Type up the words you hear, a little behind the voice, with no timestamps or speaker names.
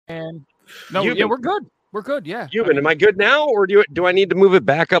And no, yeah, we're good. We're good. Yeah. Am I good now, or do I need to move it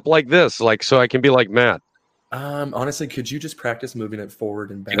back up like this, like so I can be like Matt? Honestly, could you just practice moving it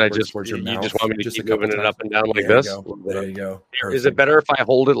forward and backwards towards your mouth? You just want me to keep moving it up and down like there this? There you go. Perfect. Is it better if I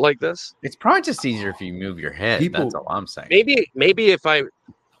hold it like this? It's probably just easier if you move your head. That's all I'm saying. Maybe if I.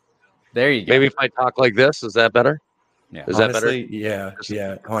 There you go. Maybe if I talk like this, is that better? Yeah. Is that better? Yeah.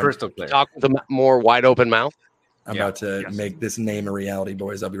 Crystal clear. Talk with a more wide open mouth. I'm about to make this name a reality,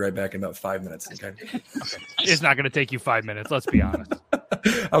 boys. I'll be right back in about 5 minutes. Okay. It's not going to take you 5 minutes. Let's be honest.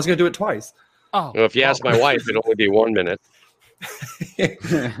 I was going to do it twice. Oh, well, if you ask my wife, it'll only be 1 minute.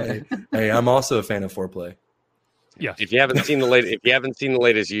 hey, I'm also a fan of foreplay. Yeah. If you haven't seen the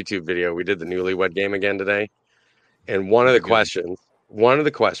latest YouTube video, we did the Newlywed Game again today, and one of the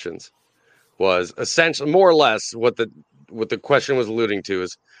questions was essentially more or less what the question was alluding to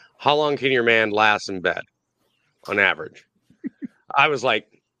is how long can your man last in bed on average? I was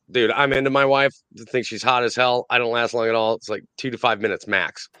like, dude, I'm into my wife. I think she's hot as hell. I don't last long at all. It's like 2 to 5 minutes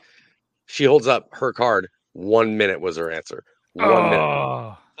max. She holds up her card. 1 minute was her answer. 1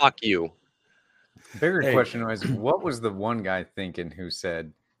 minute. Fuck you. Bigger question was, what was the one guy thinking who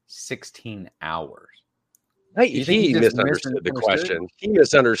said 16 hours? He misunderstood the question. He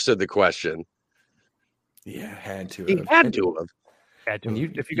misunderstood the question. Yeah, had to. He had to have.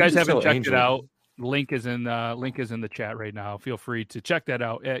 If you guys haven't checked it out, link is in the chat right now. Feel free to check that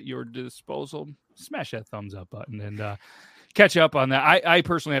out at your disposal. Smash that thumbs up button and catch up on that. I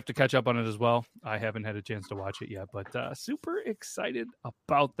personally have to catch up on it as well. I haven't had a chance to watch it yet, but super excited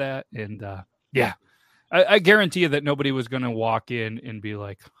about that. And I guarantee you that nobody was going to walk in and be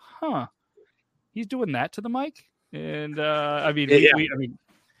like, "Huh, he's doing that to the mic." And I mean,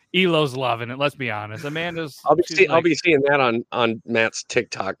 Elo's loving it. Let's be honest. Amanda's. I'll be seeing that on Matt's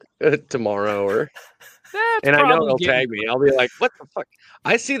TikTok tomorrow, and I know he'll tag me. I'll be like, "What the fuck?"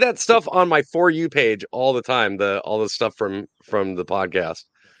 I see that stuff on my For You page all the time. All the stuff from the podcast.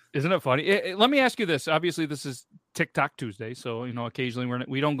 Isn't it funny? Let me ask you this. Obviously, this is TikTok Tuesday, so occasionally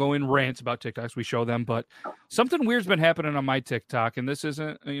we don't go in rants about TikToks. We show them, but something weird's been happening on my TikTok, and this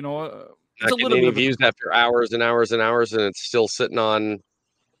isn't. It's a little bit views after hours and hours and hours, and it's still sitting on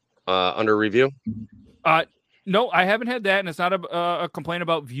under review. No, I haven't had that, and it's not a complaint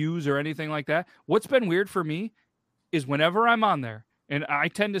about views or anything like that. What's been weird for me is whenever I'm on there, and I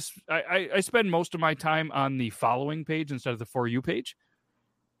tend to I spend most of my time on the following page instead of the For You page.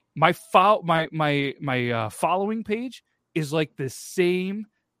 My following page is like the same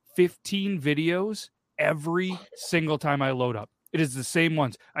 15 videos every single time I load up. It is the same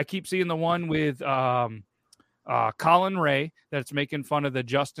ones. I keep seeing the one with Colin Ray that's making fun of the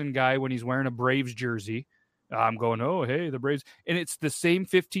Justin guy when he's wearing a Braves jersey. I'm going, oh, hey, the Braves. And it's the same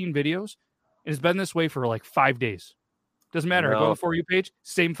 15 videos. It's been this way for like 5 days. Doesn't matter. No. I go to the For You page,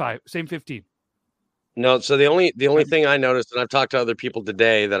 same 15. No, so the only thing I noticed, and I've talked to other people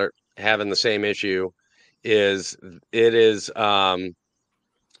today that are having the same issue, is they're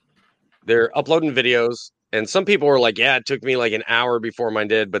uploading videos, and some people were like, yeah, it took me like an hour before mine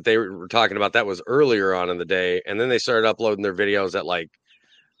did, but they were talking about that was earlier on in the day, and then they started uploading their videos at like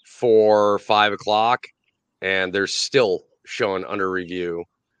 4 or 5 o'clock, and they're still showing under review.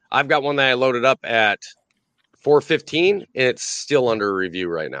 I've got one that I loaded up at 4:15, and it's still under review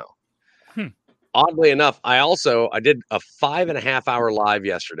right now. Oddly enough, I did a 5.5 hour live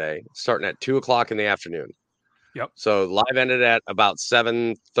yesterday, starting at 2 o'clock in the afternoon. Yep. So live ended at about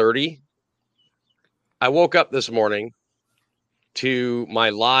 7:30. I woke up this morning to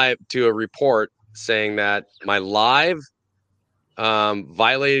a report saying that my live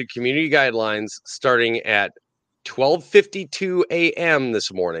violated community guidelines starting at 12:52 a.m.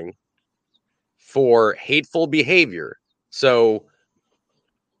 this morning for hateful behavior. So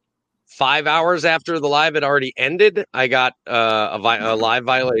 5 hours after the live had already ended, I got a live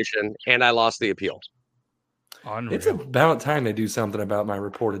violation, and I lost the appeal. Unreal. It's about time they do something about my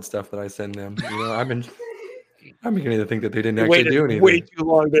reported stuff that I send them. I'm beginning to think that they didn't actually do anything. Way too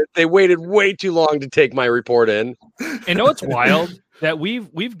long. They waited way too long to take my report in. And it's wild that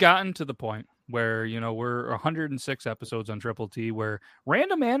we've gotten to the point where we're 106 episodes on Triple T, where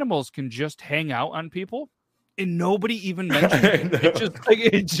random animals can just hang out on people. And nobody even mentions it.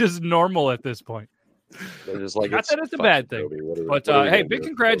 It's just normal at this point. Just like, not that it's a bad thing. But hey, big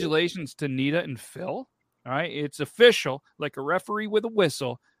congratulations to Nita and Phil. All right, it's official, like a referee with a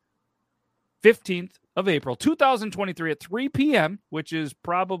whistle. 15th of April, 2023 at 3 p.m., which is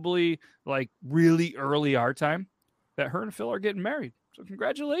probably like really early our time, that her and Phil are getting married. So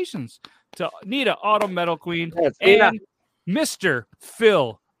congratulations to Nita, Autumn Metal Queen, and Mr.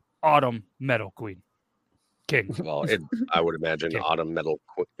 Phil, Autumn Metal Queen. King. Well, I would imagine King. Autumn Metal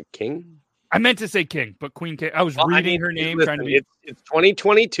King. I meant to say King, but Queen King. I was reading her name, listen, trying to be. It's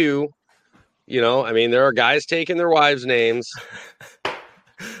 2022. You know, I mean, there are guys taking their wives' names.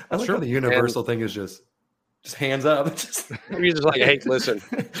 I like how the universal thing is just hands up. You're just like, hey, listen,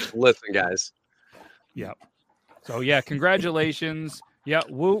 guys. Yeah. So yeah, congratulations. Yeah,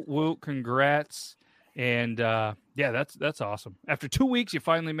 woo, congrats. And yeah, that's awesome. After 2 weeks, you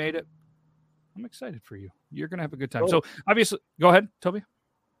finally made it. I'm excited for you. You're gonna have a good time. So obviously, go ahead, Toby.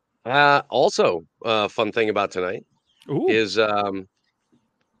 Also, fun thing about tonight is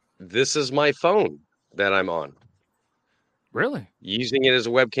this is my phone that I'm on. Really? Using it as a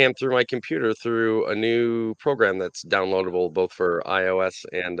webcam through my computer through a new program that's downloadable both for iOS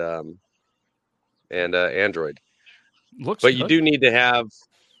and Android. Looks but good. You do need to have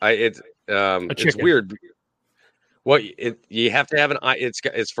it's weird. Well, you have to have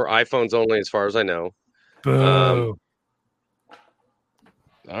it's for iPhones only as far as I know. Boo.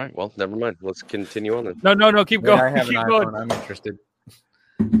 All right, well, never mind. Let's continue on then. No, keep going. I have keep an going. iPhone. I'm interested.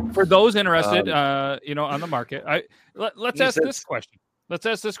 For those interested, on the market, let's ask this question. Let's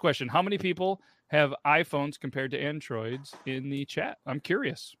ask this question. How many people have iPhones compared to Androids in the chat? I'm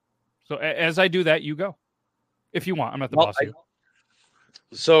curious. So as I do that, you go. If you want. I'm not the boss here.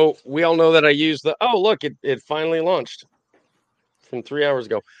 So we all know that I use look, it finally launched from 3 hours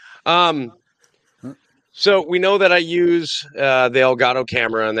ago. So we know that I use the Elgato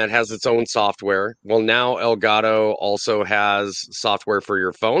camera, and that has its own software. Well, now Elgato also has software for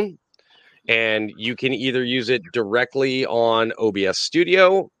your phone, and you can either use it directly on OBS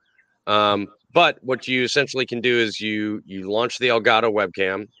Studio, but what you essentially can do is you launch the Elgato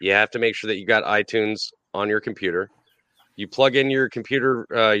webcam. You have to make sure that you got iTunes on your computer. You plug in your computer,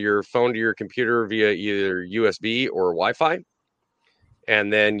 your phone to your computer via either USB or Wi-Fi,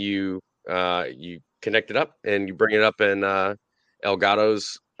 and then you connect it up and you bring it up in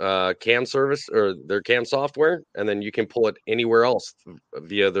Elgato's cam service or their cam software, and then you can pull it anywhere else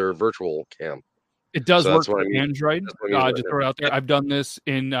via their virtual cam. It does work for Android. Just throw it out there. I've done this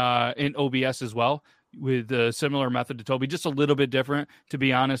in OBS as well with a similar method to Toby, just a little bit different. To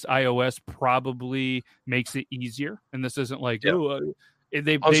be honest, iOS probably makes it easier, and this isn't like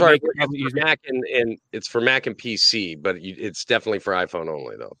I'm sorry, it's for Mac and it's for Mac and PC, but it's definitely for iPhone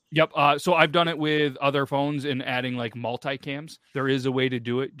only, though. Yep. So I've done it with other phones and adding like multicams. There is a way to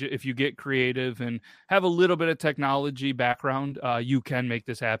do it. If you get creative and have a little bit of technology background, you can make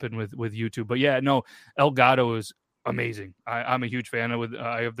this happen with YouTube. But yeah, no, Elgato is amazing. I'm a huge fan of it.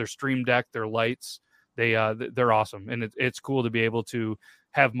 I have their Stream Deck, their lights. They're awesome, and it's cool to be able to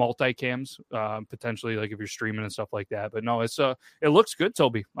have multicams, potentially like if you're streaming and stuff like that. But no, it looks good,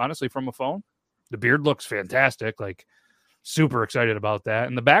 Toby. Honestly, from a phone, the beard looks fantastic. Like, super excited about that.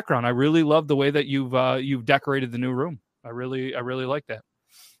 And the background, I really love the way that you've decorated the new room. I really like that.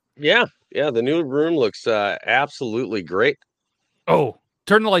 Yeah, the new room looks absolutely great. Oh,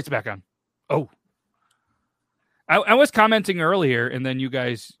 turn the lights back on. Oh. I was commenting earlier, and then you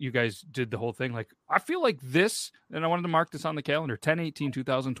guys did the whole thing. Like, I feel like this, and I wanted to mark this on the calendar,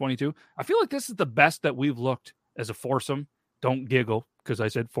 10/18/2022. I feel like this is the best that we've looked as a foursome. Don't giggle because I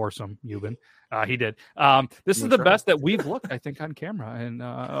said foursome, Euban. He did. This is the best that we've looked, I think, on camera. And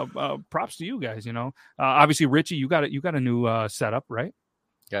props to you guys. Obviously, Richie, you got a new setup, right?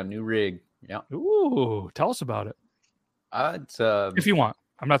 Got a new rig. Yeah. Ooh, tell us about it. It's if you want.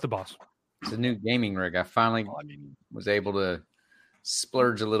 I'm not the boss. It's a new gaming rig. I finally was able to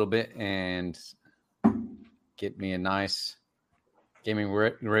splurge a little bit and get me a nice gaming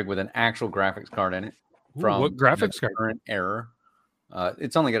rig with an actual graphics card in it. From what graphics card? Current era.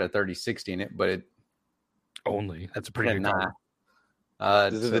 It's only got a 3060 in it, but it only that's a pretty good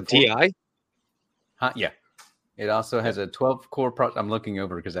card. Is it a TI? Yeah. It also has a 12-core I'm looking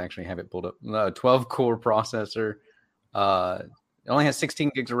over because I actually have it pulled up. 12-core processor. It only has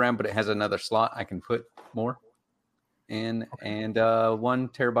 16 gigs of RAM, but it has another slot I can put more in, and 1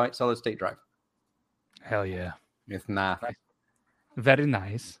 terabyte solid state drive. Hell yeah. It's nice. Very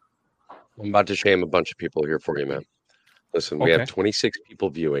nice. I'm about to shame a bunch of people here for you, man. Listen, we have 26 people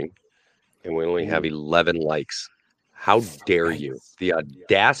viewing, and we only have 11 likes. How dare you? The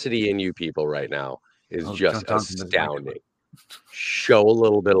audacity in you people right now is just astounding. Show a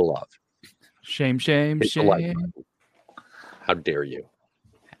little bit of love. Shame. How dare you?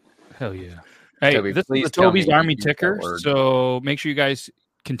 Hell yeah. Hey, Toby, this is the Toby's Army ticker, so make sure you guys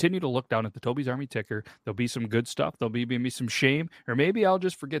continue to look down at the Toby's Army ticker. There'll be some good stuff. There'll be maybe some shame, or maybe I'll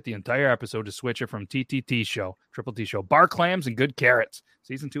just forget the entire episode to switch it from TTT show, Triple T show, bar clams and good carrots,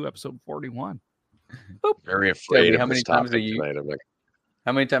 season 2, episode 41. Boop. Very afraid how many times are you? Tonight. I'm like,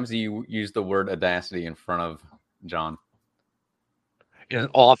 How many times do you use the word audacity in front of John? As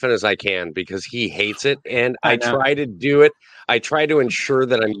often as I can because he hates it, and I know. try to do it. I try to ensure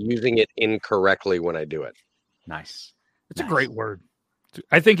that I'm using it incorrectly when I do it. Nice. It's a great word.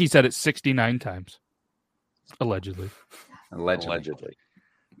 I think he said it 69 times. Allegedly.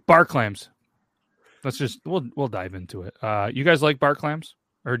 Bar clams. We'll dive into it. You guys like bar clams?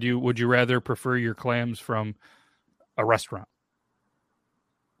 Or would you rather prefer your clams from a restaurant?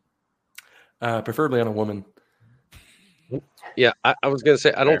 Preferably on a woman. Yeah, I was going to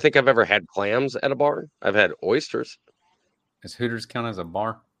say, I don't think I've ever had clams at a bar. I've had oysters. Does Hooters count as a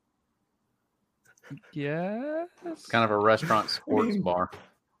bar? Yeah. It's kind of a restaurant sports bar.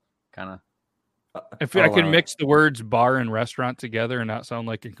 Kind of. If I could mix the words bar and restaurant together and not sound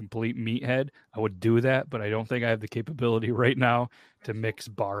like a complete meathead, I would do that, but I don't think I have the capability right now to mix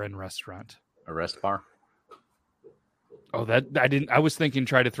bar and restaurant. A rest bar? Oh, that I didn't. I was thinking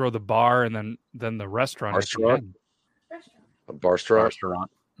try to throw the bar and then the restaurant. A bar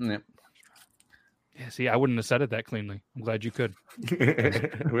restaurant. Yep. Yeah, see, I wouldn't have said it that cleanly. I'm glad you could.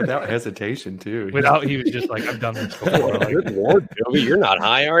 Without hesitation, too. He was just like, I've done this before. Like, good Lord, Joey, you're not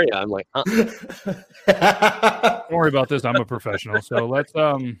high, are you? I'm like, Don't worry about this. I'm a professional. So let's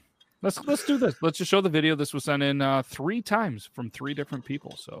do this. Let's just show the video. This was sent in 3 times from 3 different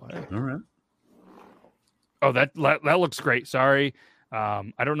people. So hey. All right. Oh, that looks great. Sorry.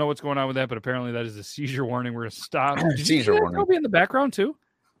 I don't know what's going on with that, but apparently that is a seizure warning. We're going to stop. Seizure warning. Toby in the background too.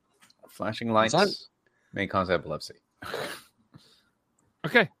 Flashing lights may cause epilepsy.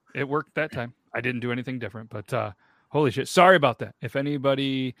 Okay. It worked that time. I didn't do anything different, but holy shit. Sorry about that. If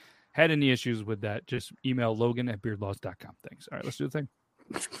anybody had any issues with that, just email logan@beardlaws.com. Thanks. All right, let's do the thing.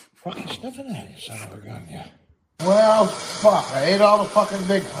 Fucking sniffing at you, son of a gun, yeah. Well, fuck. I ate all the fucking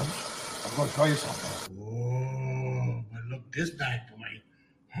big ones. I'm going to tell you something. Oh, but look, this bad boy.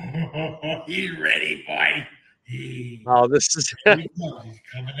 He's ready, boy. oh, this is. He's coming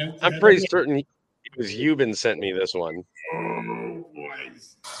out. I'm pretty certain it was Euban sent me this one. Oh,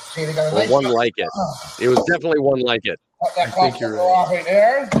 boys. See, they got a Or nice one like it. It was definitely one like it. I think you're right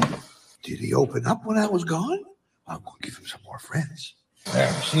there. Did he open up when I was gone? I'm going to give him some more friends.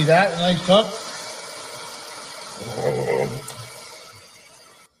 There, see that? Nice tuck. Oh.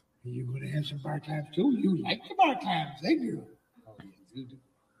 You going to have some bar clams too? You like the bar clams, they do. Oh, yes, you do.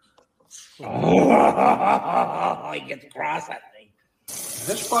 Oh, he gets across that thing.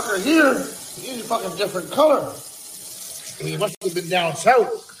 This fucker here, he's a fucking different color. He must have been down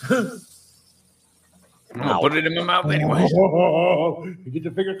south. I'm going to put it in my mouth anyway. You get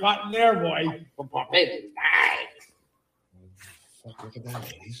the finger caught in there, boy. Baby, fuck, look at that,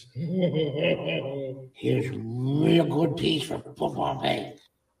 ladies. Here's a real good piece for Pompeii.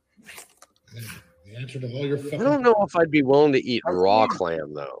 The answer to all your I don't know if I'd be willing to eat raw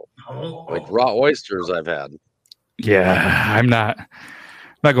clam, though. Like raw oysters I've had. Yeah, I'm not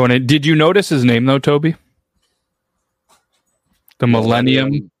going in. Did you notice his name, though, Toby? The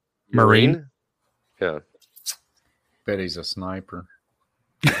Millennium Marine? Yeah. Bet he's a sniper.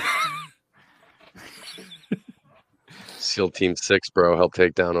 SEAL Team 6, bro, helped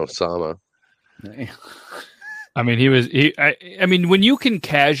take down Osama. I mean, I mean, when you can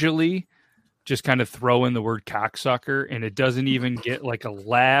casually just kind of throw in the word cocksucker and it doesn't even get like a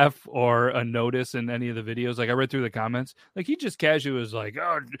laugh or a notice in any of the videos. Like I read through the comments, like he just casually was like,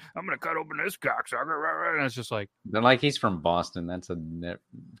 "Oh, I'm going to cut open this cocksucker." And it's just like, they're like, he's from Boston. That's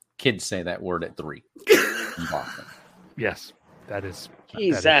kids say that word at 3 in Boston. Yes, that is.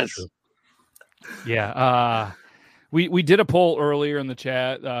 Jesus. That is true. Yeah. We did a poll earlier in the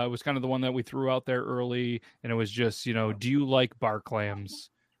chat. It was kind of the one that we threw out there early, and it was just, do you like bar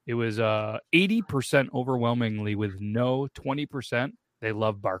clams? It was 80% overwhelmingly with no, 20% they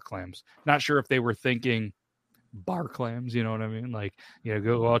love bar clams. Not sure if they were thinking bar clams, you know what I mean? Like,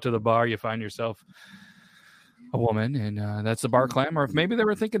 go out to the bar, you find yourself a woman, and that's the bar clam, or if maybe they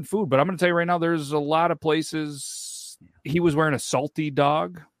were thinking food. But I'm going to tell you right now, there's a lot of places. He was wearing a Salty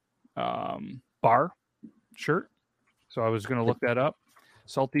Dog bar shirt. So I was going to look that up.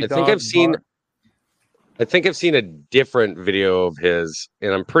 Salty Dog. I think I've seen a different video of his,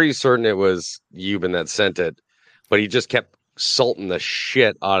 and I'm pretty certain it was Euban that sent it, but he just kept salting the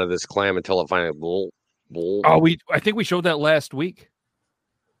shit out of this clam until it finally bull. Oh, I think we showed that last week.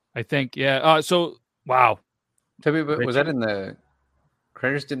 I think, yeah. So wow. Toby, but was that in the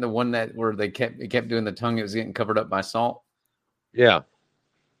Critters? Did the one that where they kept doing the tongue? It was getting covered up by salt. Yeah.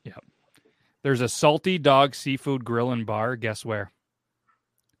 Yeah. There's a Salty Dog Seafood Grill and Bar. Guess where?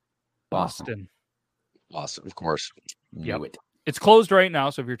 Boston. Awesome, of course. Yep. It's closed right now,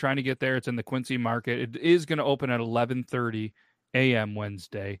 so if you're trying to get there, it's in the Quincy Market. It is going to open at 11:30 a.m.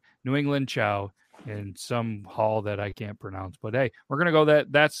 Wednesday. New England Chow in some hall that I can't pronounce. But hey, we're gonna go.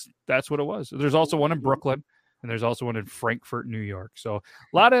 That's what it was. There's also one in Brooklyn, and there's also one in Frankfurt, New York. So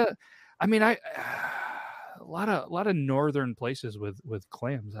a lot of, I mean, a lot of northern places with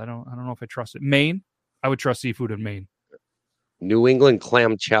clams. I don't know if I trust it. Maine, I would trust seafood in Maine. New England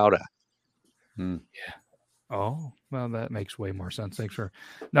clam chowder. Yeah. Oh, well, that makes way more sense. Thanks for.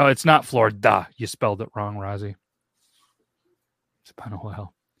 No, it's not Florida. You spelled it wrong, Rozzy. It's been a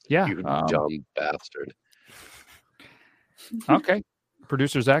while. Yeah. You dumb bastard. Okay.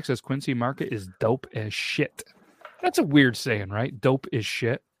 Producer Zach says Quincy Market is dope as shit. That's a weird saying, right? Dope as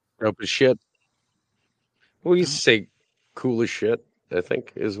shit. Dope as shit. We used to say cool as shit, I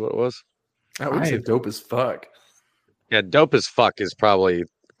think, is what it was. I would say dope as fuck. Yeah, dope as fuck is probably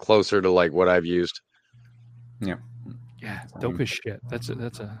closer to like what I've used. Yeah. Yeah, dope as shit. That's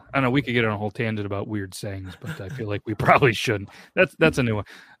a. I don't know. We could get on a whole tangent about weird sayings, but I feel like we probably shouldn't. That's a new one.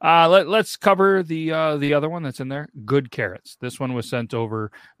 Let's cover the other one that's in there. Good carrots. This one was sent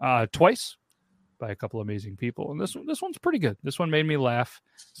over twice by a couple amazing people, and this one's pretty good. This one made me laugh.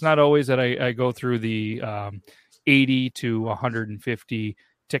 It's not always that I go through the 80 to 150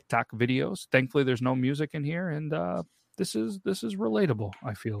 TikTok videos. Thankfully, there's no music in here, and this is relatable.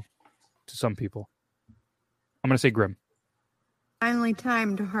 I feel to some people. I'm gonna say Grim. Finally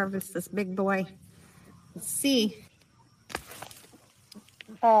time to harvest this big boy. Let's see.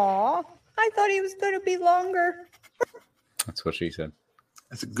 Aw, I thought he was going to be longer. That's what she said.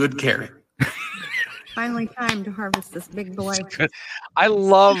 That's a good carrot. Finally time to harvest this big boy. I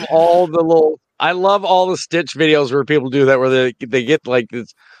love all the Stitch videos where people do that, where they get like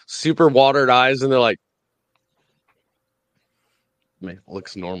this super watered eyes and they're like, man, it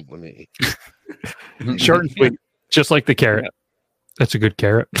looks normal to me. Short and sweet, just like the carrot. Yeah. That's a good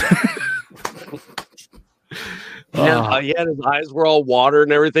carrot. Yeah, his eyes were all water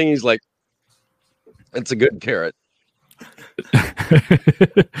and everything. He's like, it's a good carrot.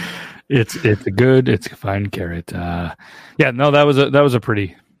 It's a fine carrot. No, that was a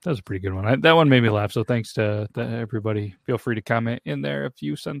pretty good one. That one made me laugh. So thanks to everybody. Feel free to comment in there if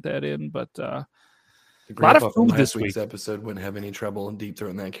you sent that in. But a lot of food this week's episode wouldn't have any trouble in deep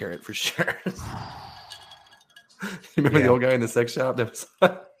throating that carrot for sure. You remember the old guy in the sex shop? That was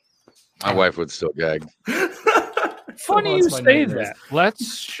my wife would still gag. Funny you say that.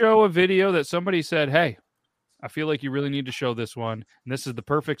 Let's show a video that somebody said, hey, I feel like you really need to show this one. And this is the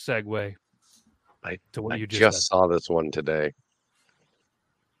perfect segue to what you just saw this one today.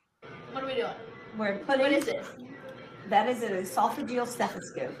 What are we doing? What is this? That is an esophageal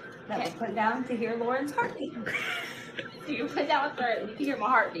stethoscope that we put down to hear Lauren's heartbeat. So you put down with her and you can hear my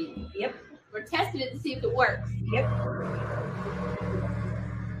heartbeat. Yep. We're testing it to see if it works. Yep.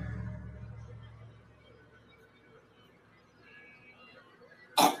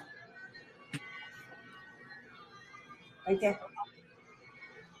 Right there.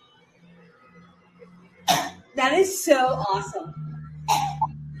 That is so awesome.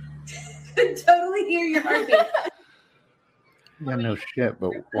 Totally hear your heartbeat. Yeah, no shit,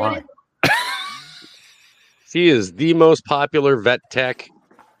 but why? He is the most popular vet tech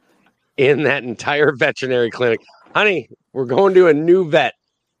in that entire veterinary clinic. Honey, we're going to a new vet.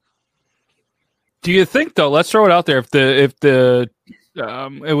 Do you think, though, let's throw it out there, if the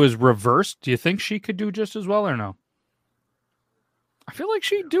it was reversed, do you think she could do just as well or no? I feel like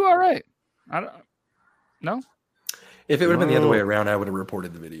she'd do all right. No? If it would have been the other way around, I would have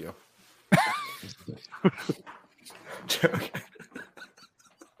reported the video. Joke.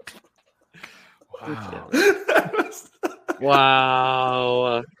 Wow.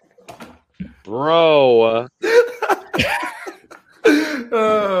 Wow. Bro.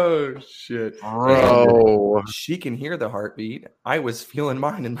 Oh, shit. Bro. She can hear the heartbeat. I was feeling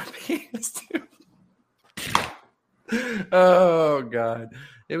mine in my pants, too. Oh, God.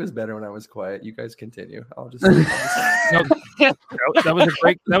 It was better when I was quiet. You guys continue. I'll just. That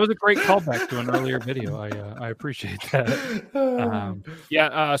was a great callback to an earlier video. I appreciate that.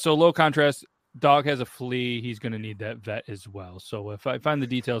 So low contrast. Dog has a flea. He's going to need that vet as well. So if I find the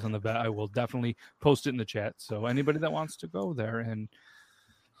details on the vet, I will definitely post it in the chat. So anybody that wants to go there, and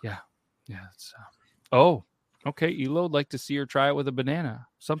it's okay. Elo would like to see her try it with a banana,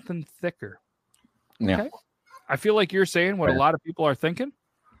 something thicker. Yeah, okay. I feel like you're saying what a lot of people are thinking.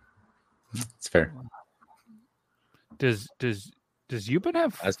 It's fair. Does Euban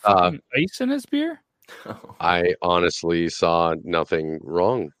have ice in his beer? I honestly saw nothing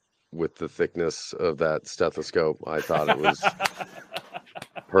wrong with the thickness of that stethoscope. I thought it was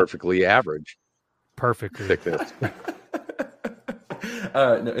perfectly average. Perfectly thickness.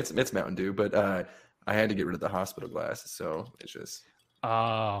 No, it's Mountain Dew, but I had to get rid of the hospital glasses, so it's just.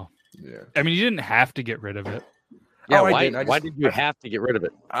 Oh. Yeah. I mean, you didn't have to get rid of it. Yeah, why did you have to get rid of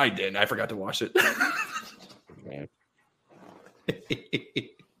it? I didn't. I forgot to wash it.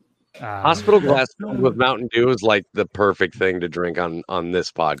 Hospital glass filled with Mountain Dew is like the perfect thing to drink on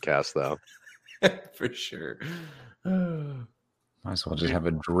this podcast, though. For sure. Might as well just have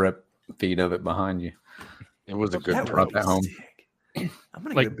a drip feed of it behind you. It was a good drop at home.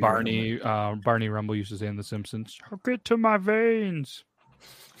 Like Barney Rumble used to say in The Simpsons, "Get to my veins."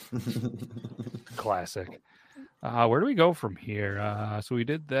 Classic. Where do we go from here? So we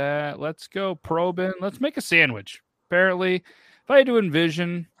did that. Let's go probing. Let's make a sandwich. Apparently, if I had to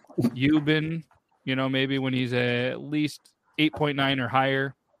envision Euban, maybe when he's at least 8.9 or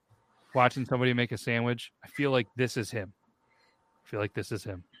higher, watching somebody make a sandwich, I feel like this is him.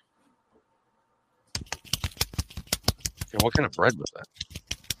 Yeah, what kind of bread was that?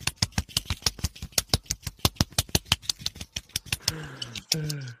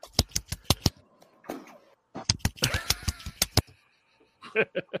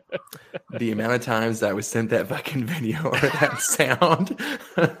 The amount of times that I was sent that fucking video or that sound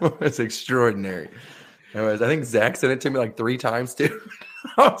was extraordinary. I think Zach sent it to me like 3 times too.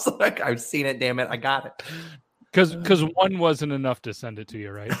 I was like, I've seen it, damn it, I got it. Because one wasn't enough to send it to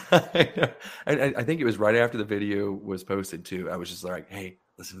you, right? I think it was right after the video was posted too. I was just like, hey,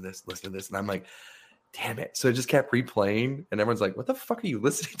 listen to this. And I'm like, damn it. So it just kept replaying and everyone's like, what the fuck are you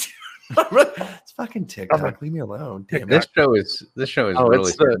listening to? I'm like, it's fucking TikTok. Leave me alone. Damn This show is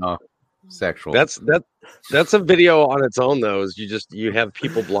really sexual. That's a video on its own though. Is you have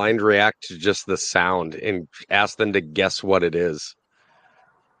people blind react to just the sound and ask them to guess what it is.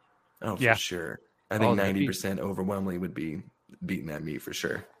 Oh, for sure. I think 90% overwhelmingly would be beating at me for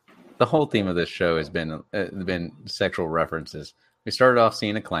sure. The whole theme of this show has been sexual references. We started off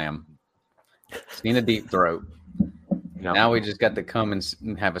seeing a clam, seeing a deep throat. Yep. Now we just got to come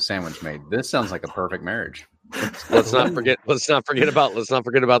and have a sandwich made. This sounds like a perfect marriage. Let's not forget about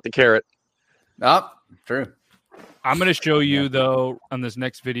the carrot. Oh, true. I'm going to show you though on this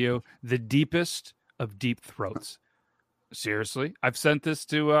next video the deepest of deep throats. Seriously, I sent this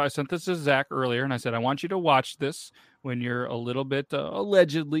to Zach earlier, and I said I want you to watch this when you're a little bit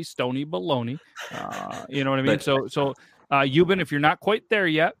allegedly stony baloney. You know what I mean? So Euban, if you're not quite there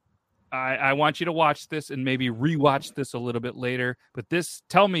yet, I want you to watch this and maybe rewatch this a little bit later. But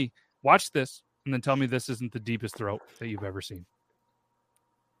watch this, and then tell me this isn't the deepest throat that you've ever seen.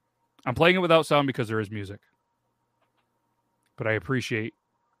 I'm playing it without sound because there is music, but I appreciate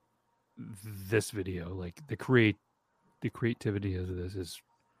this video, like the creativity of this is.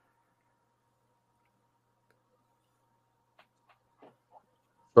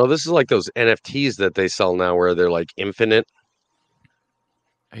 Bro, this is like those NFTs that they sell now where they're like infinite.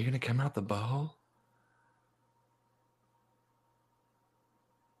 Are you going to come out the ball?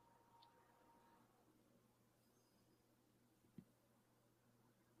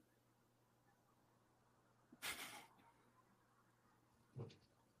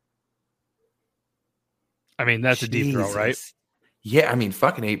 I mean, that's a deep throw, right? Yeah, I mean,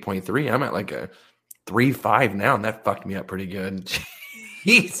 fucking 8.3. I'm at like a 3.5 now, and that fucked me up pretty good.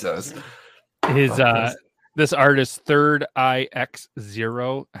 Jesus. This artist, Third Eye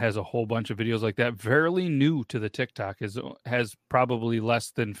X0, has a whole bunch of videos like that. Fairly new to the TikTok, has probably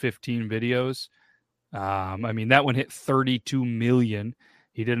less than 15 videos. I mean, that one hit 32 million.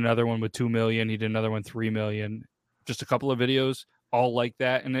 He did another one with 2 million. He did another one 3 million. Just a couple of videos, all like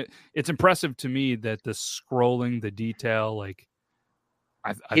that. And it's impressive to me that the scrolling, the detail, like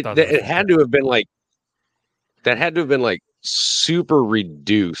I thought it had to have been like that. Had to have been like super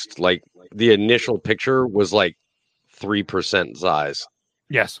reduced. Like the initial picture was like 3% size.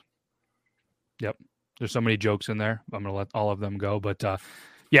 Yes. Yep. There's so many jokes in there. I'm gonna let all of them go, but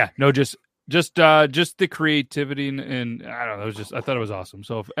yeah, no, just the creativity and I don't know. I thought it was awesome.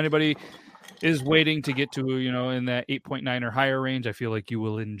 So if anybody is waiting to get to in that 8.9 or higher range, I feel like you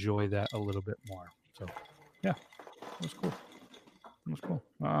will enjoy that a little bit more. So yeah, that was cool.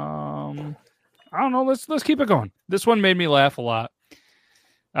 I don't know. Let's keep it going. This one made me laugh a lot.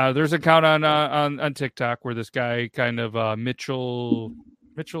 There's an account on TikTok where this guy kind of Mitchell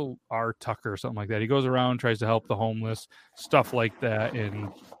R. Tucker or something like that. He goes around, tries to help the homeless, stuff like that.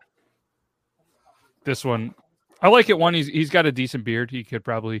 And this one, I like it. One, he's got a decent beard. He could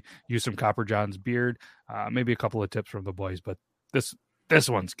probably use some Copper John's beard. Maybe a couple of tips from the boys, but this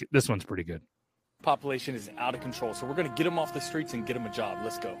one's pretty good. Population is out of control, so we're gonna get them off the streets and get them a job.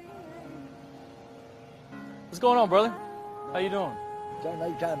 Let's go. What's going on, brother? How you doing? Trying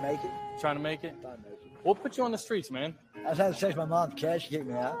to make it. Trying to make it? We'll put you on the streets, man. I was having sex with my mom. Cash kicked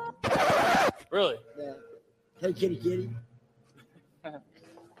me out. Really? Yeah. Hey, kitty.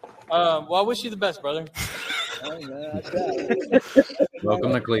 Well, I wish you the best, brother. Hey, man, I tried.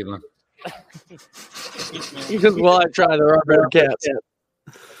 Welcome to Cleveland. Because I try, there are better cats.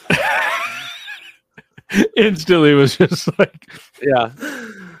 Instantly was just like, yeah.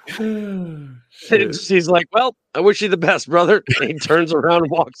 He's like, well, I wish you the best, brother. And he turns around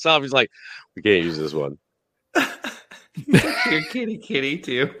and walks off. He's like, we can't use this one. Your kitty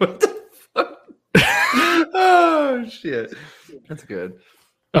too. What the fuck? Oh shit. That's good.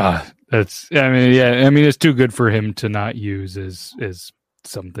 It's too good for him to not use as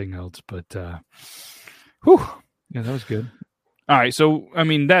something else, but yeah, that was good. All right, so I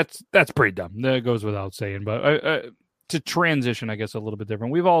mean that's pretty dumb. That goes without saying, but to transition, I guess a little bit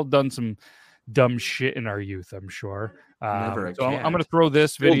different. We've all done some dumb shit in our youth, I'm sure. I'm going to throw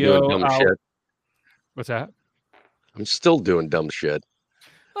this video out. Shit. What's that? I'm still doing dumb shit.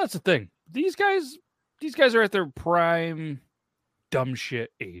 Well, that's the thing. These guys are at their prime dumb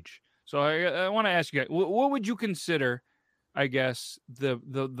shit age. So I want to ask you guys, what would you consider, I guess,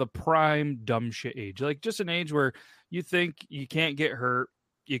 the prime dumb shit age? Like just an age where you think you can't get hurt,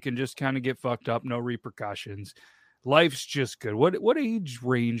 you can just kind of get fucked up, no repercussions. Life's just good. What age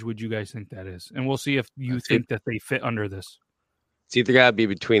range would you guys think that is? And we'll see if you think that they fit under this. It's either got to be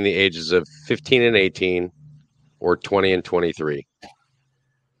between the ages of 15 and 18 or 20 and 23.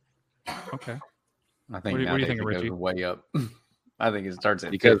 Okay. I think what do you think, Richie? Goes way up. I think it starts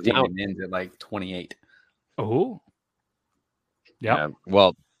at because 15 and ends at like 28. Oh. Yeah.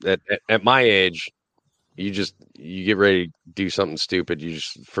 Well, at my age, you get ready to do something stupid.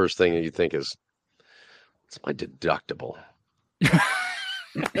 First thing that you think is, what's my deductible?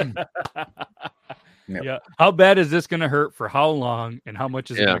 Yeah. How bad is this going to hurt for how long and how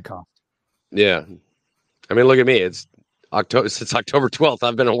much is it going to cost? Yeah. I mean, look at me. It's October. Since October 12th,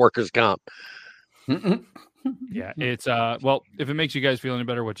 I've been on workers' comp. Yeah. It's, well, if it makes you guys feel any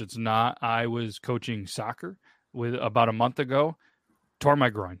better, which it's not, I was coaching soccer about a month ago, tore my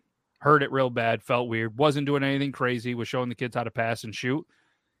groin, hurt it real bad, felt weird, wasn't doing anything crazy, was showing the kids how to pass and shoot.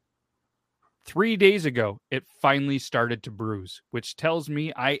 3 days ago, it finally started to bruise, which tells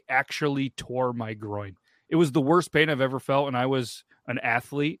me I actually tore my groin. It was the worst pain I've ever felt, and I was an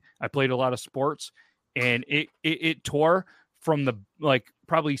athlete. I played a lot of sports, and it tore from the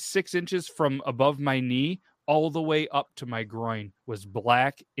probably 6 inches from above my knee all the way up to my groin. Was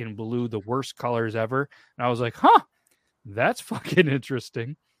black and blue, the worst colors ever. And I was like, that's fucking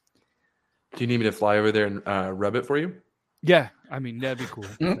interesting. Do you need me to fly over there and rub it for you? Yeah, I mean that'd be cool.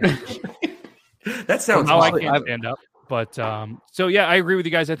 That sounds. Now I can't stand up, but so yeah, I agree with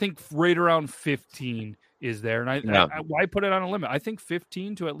you guys. I think right around 15 is there, and I put it on a limit. I think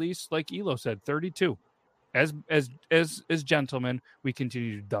 15 to at least, like Elo said, 32. As gentlemen, we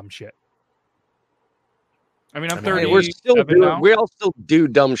continue to do dumb shit. I mean, I'm 30. We all still do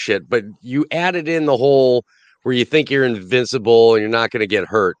dumb shit, but you added in the whole where you think you're invincible and you're not going to get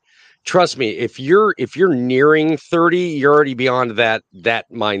hurt. Trust me, if you're nearing 30, you're already beyond that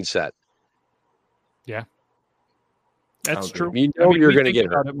mindset. Yeah, that's true. You know you're going to get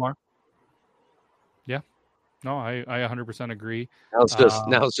hurt. More. Yeah, no, I 100% agree. Now it's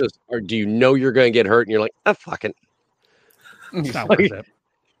just, or do you know you're going to get hurt and you're like, fucking. It's not worth it.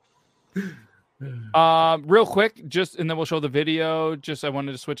 Real quick, and then we'll show the video. I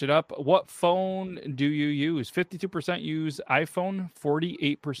wanted to switch it up. What phone do you use? 52% use iPhone,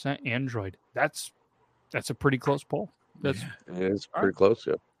 48% Android. That's a pretty close poll. It's pretty close.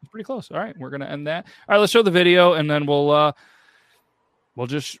 Yeah, it's pretty close. All right, we're gonna end that. All right, let's show the video, and then we'll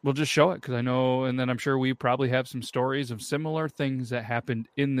just show it because I know, and then I'm sure we probably have some stories of similar things that happened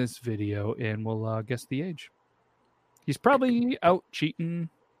in this video, and we'll guess the age. He's probably out cheating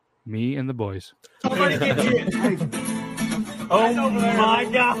me and the boys. Oh my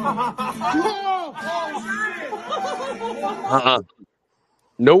God!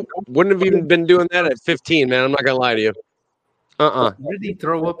 Nope, wouldn't have even been doing that at 15, man. I'm not gonna lie to you. What did he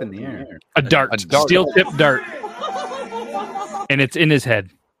throw up in the air? A dart, steel tip dart, and it's in his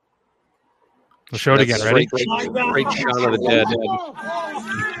head. We'll show it again. Ready? Great shot of the dead.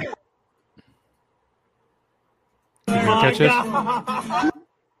 You gonna catch this?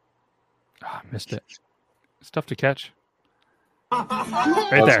 Oh, I missed it. It's tough to catch.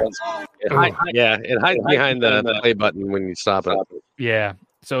 Right there. It hides behind the play button when you stop it. Yeah.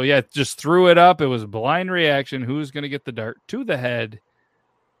 So, yeah, just threw it up. It was a blind reaction. Who's going to get the dart to the head?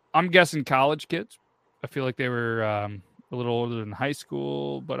 I'm guessing college kids. I feel like they were a little older than high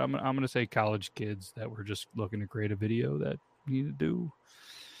school, but I'm going to say college kids that were just looking to create a video that needed to do.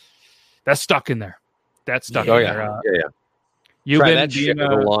 That's stuck in there. That's stuck. Oh in yeah, there. yeah. You've Try been that shit being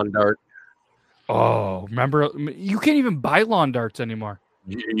with a lawn dart. Oh, remember you can't even buy lawn darts anymore.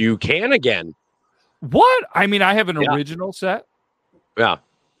 You can again. What? I mean, I have an original set. Yeah.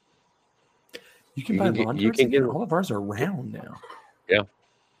 You can buy lawn darts again. All of ours are round now. Yeah.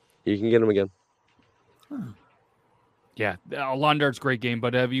 You can get them again. Yeah, lawn dart's a great game.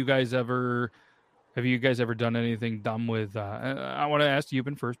 But have you guys ever done anything dumb with? I want to ask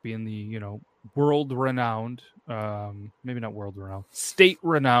Euban first, being the world renowned, maybe not world renowned, state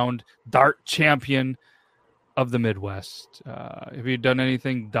renowned dart champion of the Midwest. Have you done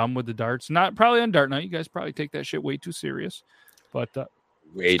anything dumb with the darts? Not probably on dart night. You guys probably take that shit way too serious. But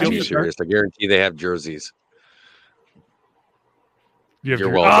way too serious. I guarantee they have jerseys. You're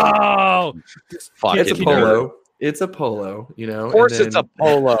welcome. Oh, it's a polo. It's a polo. Of course, it's a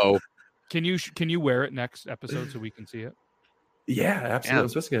polo. Can you wear it next episode so we can see it? Yeah, absolutely. I'm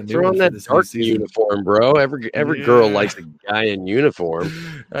supposed to get a new Throw one on for that this dark new season. uniform, bro. Every girl likes a guy in uniform.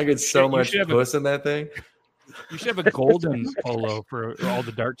 I get so much puss in that thing. You should have a golden polo for all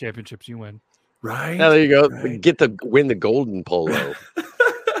the dart championships you win. Right. Now, there you go. Right. Win the golden polo.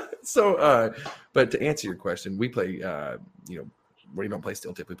 So, but to answer your question, we play, we don't play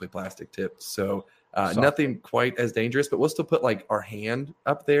steel tip, we play plastic tip. So nothing quite as dangerous, but we'll still put like our hand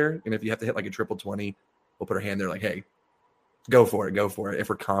up there. And if you have to hit like a triple 20, we'll put our hand there like, hey, go for it. If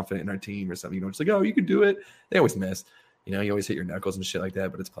we're confident in our team or something, just like, oh, you can do it. They always miss. You always hit your knuckles and shit like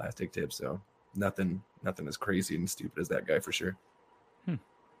that, but it's plastic tip. So nothing as crazy and stupid as that guy for sure.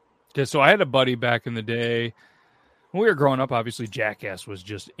 Okay, so I had a buddy back in the day when we were growing up. Obviously, Jackass was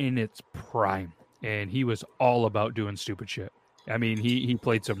just in its prime, and he was all about doing stupid shit. I mean, he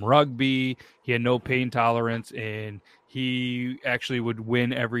played some rugby. He had no pain tolerance, and he actually would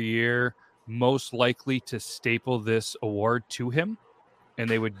win every year, most likely to staple this award to him, and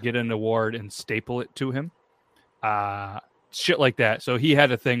they would get an award and staple it to him. Shit like that. So he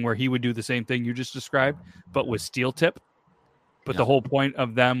had a thing where he would do the same thing you just described, but with steel tip. But the whole point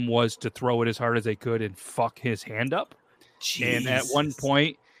of them was to throw it as hard as they could and fuck his hand up. Jesus. And at one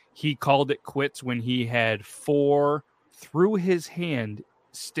point, he called it quits when he had 4 through his hand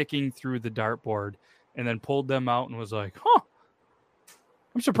sticking through the dartboard, and then pulled them out and was like,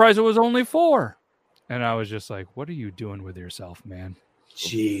 I'm surprised it was only 4. And I was just like, what are you doing with yourself, man?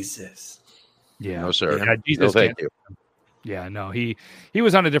 Jesus. Yeah. No, sir. Yeah, Jesus, no, thank you. Yeah, no, he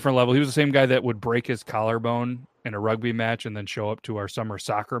was on a different level. He was the same guy that would break his collarbone in a rugby match and then show up to our summer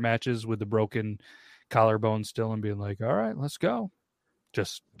soccer matches with the broken collarbone still and being like, all right, let's go.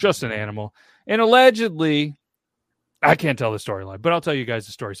 Just an animal. And allegedly, I can't tell the storyline, but I'll tell you guys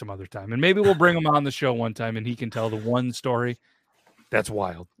the story some other time. And maybe we'll bring him on the show one time and he can tell the one story that's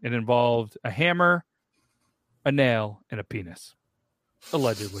wild. It involved a hammer, a nail, and a penis.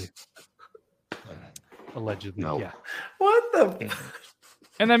 Allegedly. No. Yeah. What the?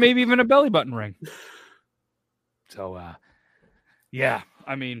 And then maybe even a belly button ring. So, yeah.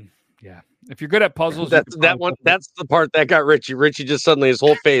 I mean, yeah. If you're good at puzzles, that's the part that got Richie. Richie just suddenly his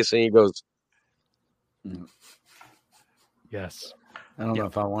whole face, and he goes, yes. I don't know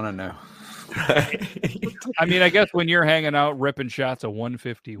if I want to know. I mean, I guess when you're hanging out ripping shots of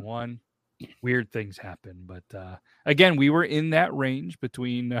 151, weird things happen. But again, we were in that range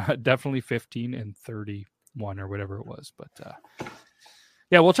between definitely 15 and 31 or whatever it was. But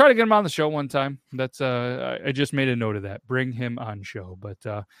yeah, we'll try to get him on the show one time. That's I just made a note of that. Bring him on show.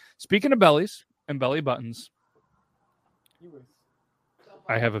 But speaking of bellies and belly buttons,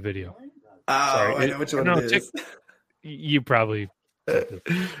 I have a video. Sorry, I know which one it is. You probably.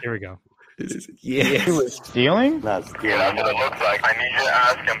 Here we go. Yeah. He was stealing? Not stealing. That's what it looks like. I need you to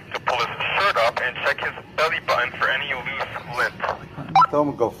ask him to pull his shirt up and check his belly button for any loose lip. Tell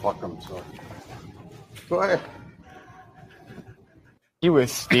him to go fuck himself. Go ahead. He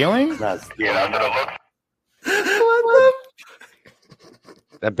was stealing? Not stealing. That's what it looks What the?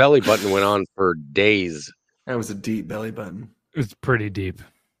 That belly button went on for days. That was a deep belly button. It was pretty deep.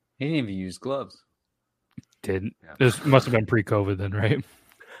 He didn't even use gloves. Didn't. This must have been pre-COVID then, right?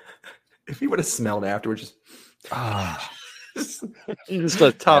 If he would have smelled afterwards, just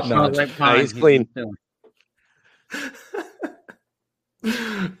a top notch. He's clean.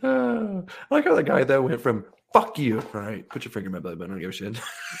 I like how the guy though went from "fuck you," all right, put your finger in my belly button, I don't give a shit.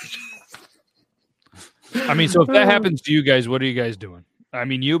 I mean, so if that happens to you guys, what are you guys doing? I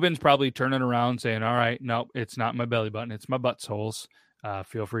mean, Euban's probably turning around saying, all right, no, it's not my belly button, it's my buttholes.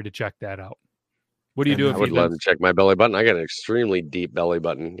 Feel free to check that out. What do you do if I would love to check my belly button? I got an extremely deep belly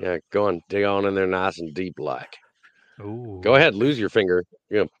button. Yeah, go on, dig on in there nice and deep like. Ooh. Go ahead, lose your finger.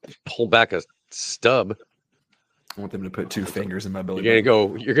 You're gonna pull back a stub. I want them to put 2 fingers in my belly. You're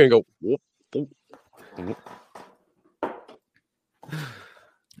gonna go. Whoop, whoop. I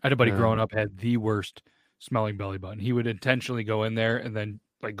had a buddy growing up had the worst smelling belly button. He would intentionally go in there and then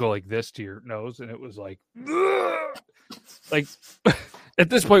like go like this to your nose, and it was like at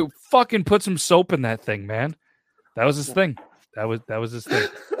this point, fucking put some soap in that thing, man. That was his thing. That was his thing.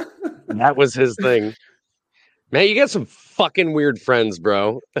 That was his thing. Man, you got some fucking weird friends,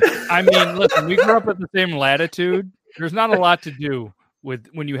 bro. I mean, listen, we grew up at the same latitude. There's not a lot to do with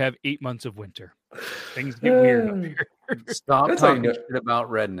when you have 8 months of winter. Things get weird up here. Stop talking shit about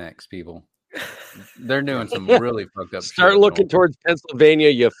rednecks, people. They're doing some really fucked up Start shit. looking towards Pennsylvania,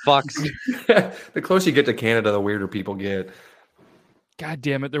 you fucks. The closer you get to Canada, the weirder people get. God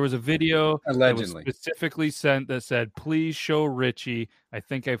damn it. There was a video allegedly that was specifically sent that said, please show Richie. I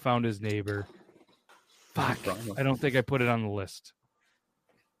think I found his neighbor. Fuck. I don't think I put it on the list.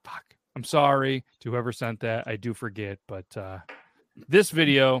 Fuck. I'm sorry to whoever sent that. I do forget. But this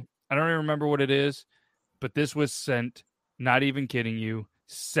video, I don't even remember what it is, but this was sent, not even kidding you,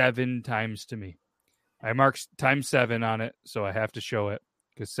 7 times to me. I marked times 7 on it, so I have to show it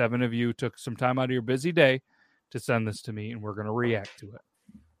because 7 of you took some time out of your busy day to send this to me, and we're going to react to it.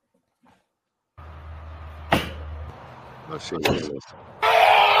 Let's see what it is.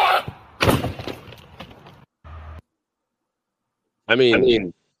 I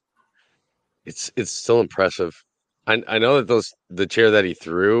mean, it's still impressive. I know that the chair that he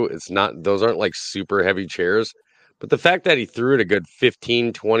threw, those aren't like super heavy chairs, but the fact that he threw it a good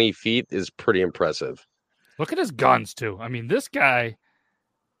 15, 20 feet is pretty impressive. Look at his guns too. I mean, this guy,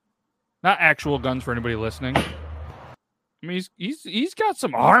 not actual guns for anybody listening. I mean, he's got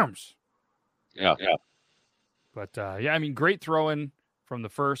some arms. Yeah. But yeah, I mean, great throwing from the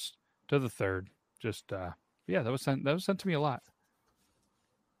first to the third. Just yeah, that was sent to me a lot.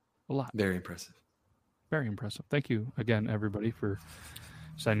 Very impressive. Very impressive. Thank you again, everybody, for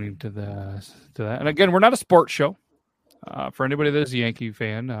signing to that. And again, we're not a sports show. For anybody that is a Yankee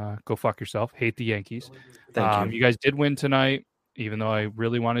fan, go fuck yourself. Hate the Yankees. Thank you. You guys did win tonight, even though I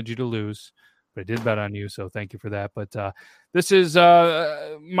really wanted you to lose. But I did bet on you, so thank you for that. But this is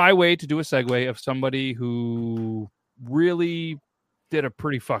my way to do a segue of somebody who really did a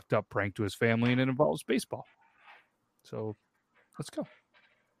pretty fucked up prank to his family, and it involves baseball. So let's go.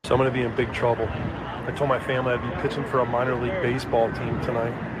 So I'm going to be in big trouble. I told my family I'd be pitching for a minor league baseball team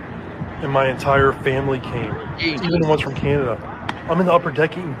tonight. And my entire family came, even the ones from Canada. I'm in the upper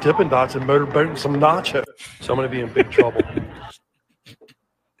deck eating Dippin' Dots and motorboating some nachos. So I'm going to be in big trouble.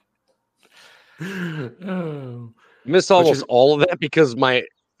 Missed almost all of that because my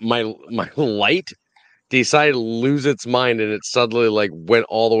light decided to lose its mind, and it suddenly like went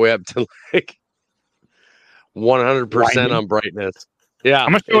all the way up to like 100% on brightness. Yeah,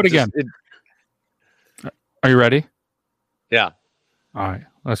 I'm gonna show it again. Are you ready? Yeah. All right,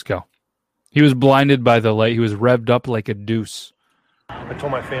 let's go. He was blinded by the light. He was revved up like a deuce. I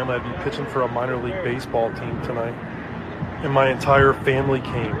told my family I'd be pitching for a minor league baseball team tonight. And my entire family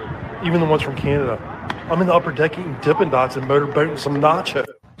came, even the ones from Canada. I'm in the upper deck eating Dippin' Dots and motorboating some nachos.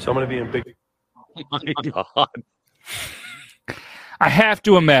 So I'm going to be in big... Oh my God. I have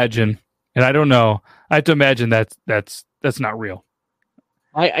to imagine, and I don't know, I have to imagine that's not real.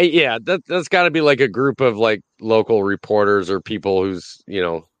 Yeah, that's got to be like a group of like local reporters or people who's,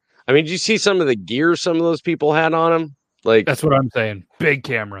 I mean, did you see some of the gear some of those people had on them? Like, that's what I'm saying. Big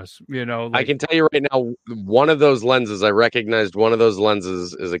cameras, I can tell you right now, one of those lenses, I recognized one of those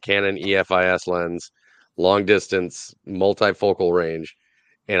lenses is a Canon EFIS lens, long distance, multifocal range.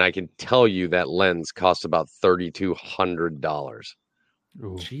 And I can tell you that lens costs about $3,200.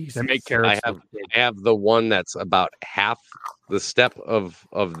 Jeez, they make carats. I have the one that's about half the step of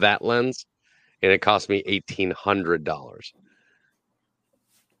that lens, and it cost me $1,800.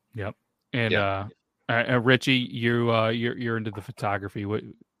 Yep. And Richie, you're into the photography. What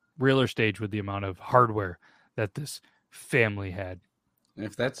real or stage with the amount of hardware that this family had?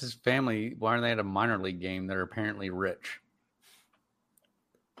 If that's his family, why aren't they at a minor league game? They're apparently rich.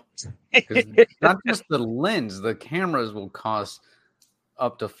 Not just the lens, the cameras will cost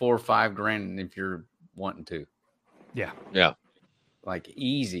up to $4 or $5 grand if you're wanting to. Yeah. Like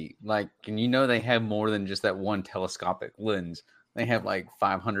easy. Like, and they have more than just that one telescopic lens. They have like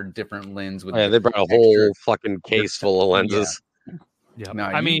 500 different lenses. With they brought a whole fucking case full of lenses. Yeah.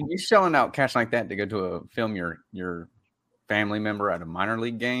 No, you're shelling out cash like that to go to film your family member at a minor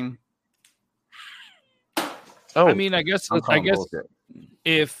league game. Oh, I mean, I guess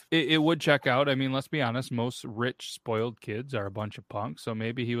if it would check out. I mean, let's be honest. Most rich, spoiled kids are a bunch of punks. So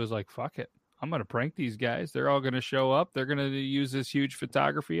maybe he was like, "Fuck it, I'm going to prank these guys. They're all going to show up. They're going to use this huge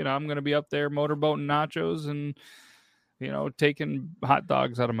photography, and I'm going to be up there motorboating nachos and taking hot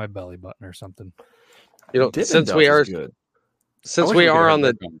dogs out of my belly button or something." Dippin' since Dots we are is good. since I wish we we could are have on the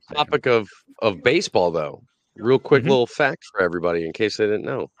that conversation. topic of baseball, though, real quick little fact for everybody in case they didn't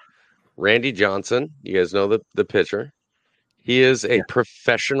know. Randy Johnson, you guys know the pitcher. He is a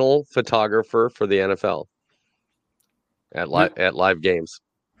professional photographer for the NFL at live games.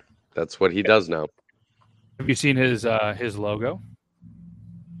 That's what he does now. Have you seen his logo?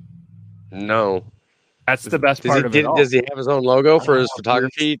 No. That's the best part of it all. Does he have his own logo for his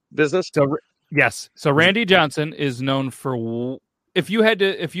photography business? So yes. So Randy Johnson is known for. If you had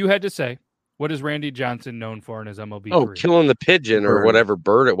to say, what is Randy Johnson known for in his MLB career? Killing the pigeon or whatever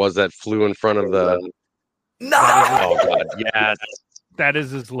bird it was that flew in front of the. No. Oh God! Yes, that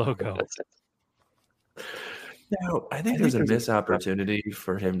is his logo. No, I think there's a missed opportunity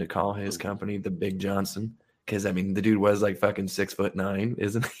for him to call his company the Big Johnson, because I mean the dude was like fucking 6'9",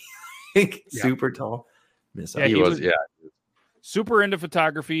 isn't he? Like, super tall. He was super into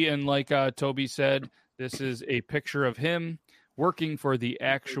photography, and like Toby said, this is a picture of him working for the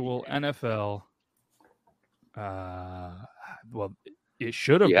actual NFL. Well, it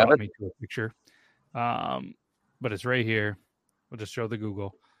should have brought me to a picture, but it's right here. We'll just show the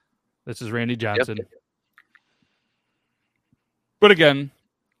Google. This is Randy Johnson. Yep. But again,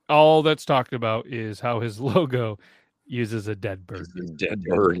 all that's talked about is how his logo uses a dead bird. Dead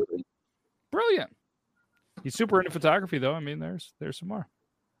bird. Brilliant. He's super into photography, though. I mean, there's some more.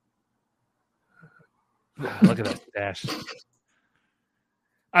 Look at that dash.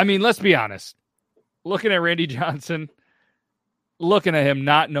 I mean, let's be honest. Looking at Randy Johnson, looking at him,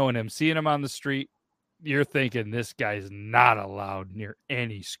 not knowing him, seeing him on the street, you're thinking this guy's not allowed near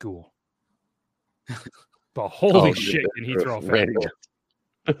any school. But holy shit, can he throw a fat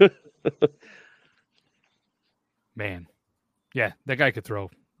man. Yeah, that guy could throw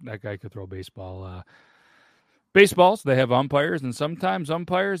baseball. Baseballs, they have umpires, and sometimes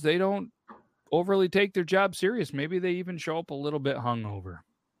umpires, they don't overly take their job serious. Maybe they even show up a little bit hungover.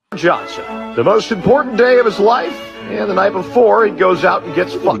 Johnson, the most important day of his life, and the night before he goes out and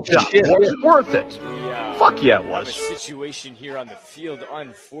gets fucked up. Was it worth it? Fuck yeah, it was. A situation here on the field,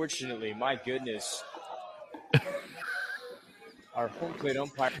 unfortunately, my goodness. Our home plate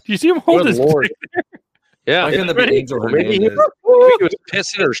umpire. Do you see him hold his Lord. Yeah, maybe he was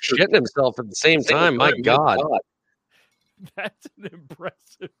pissing or shitting himself at the same time. My God. That's an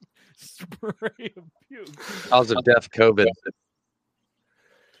impressive spray of puke. Cause of death, COVID.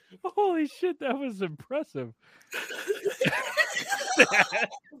 Holy shit, that was impressive.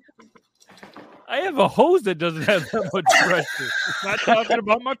 I have a hose that doesn't have that much pressure. I'm not talking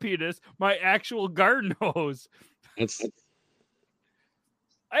about my penis, my actual garden hose.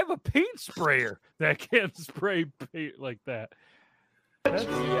 I have a paint sprayer that can't spray paint like that.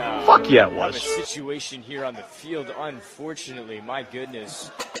 Fuck yeah, it was. A situation here on the field, unfortunately, my goodness.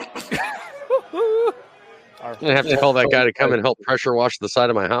 I'm going to have to call that guy to come and help pressure wash the side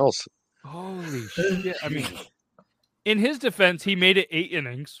of my house. Holy shit. I mean, in his defense, he made it 8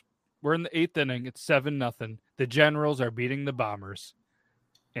 innings. We're in the 8th inning. It's 7-0. The Generals are beating the Bombers.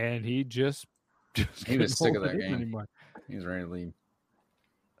 And he just he was sick of that game anymore. He was ready to leave.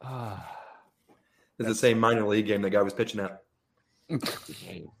 It's the same minor league game the guy was pitching at.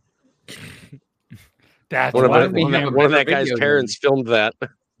 That's one of that guy's parents filmed that.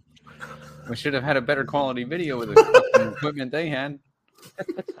 We should have had a better quality video with the equipment they had.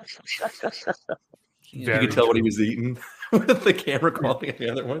 You could tell what he was eating with the camera quality of the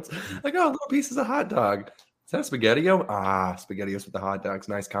other ones. Like, oh, little pieces of hot dog. Is that SpaghettiO? SpaghettiOs with the hot dogs.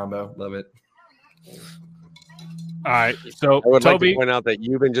 Nice combo. Love it. All right. So I would Toby, like to point out that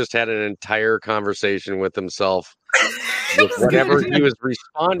Euban just had an entire conversation with himself with whatever he was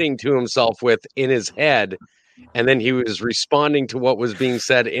responding to himself with in his head. And then he was responding to what was being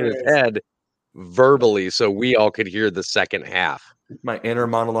said in his head verbally, so we all could hear the second half. My inner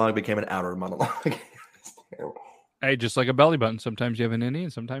monologue became an outer monologue. Hey, just like a belly button. Sometimes you have an innie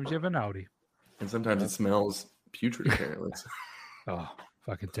and sometimes you have an outie. And sometimes it smells putrid, apparently. Oh,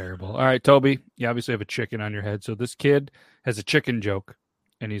 fucking terrible. All right, Toby, you obviously have a chicken on your head. So this kid has a chicken joke,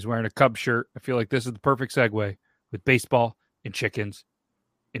 and he's wearing a Cub shirt. I feel like this is the perfect segue with baseball and chickens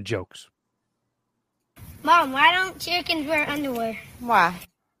and jokes. Mom, why don't chickens wear underwear? Why?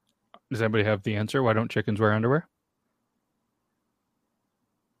 Does anybody have the answer? Why don't chickens wear underwear?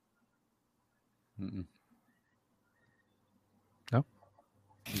 Mm-mm. No?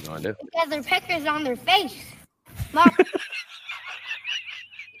 No idea. Because their pecker's on their face. Mom.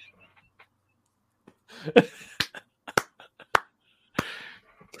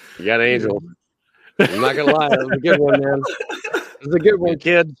 You got Angel. I'm not going to lie. That was a good one, man. It was a good one,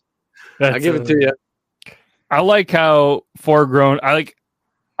 kid. I'll give it to you. I like how foregrown. I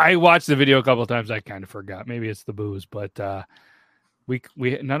I watched the video a couple of times. I kind of forgot. Maybe it's the booze, but we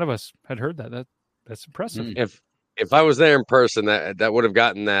none of us had heard that. That's impressive. If I was there in person, that would have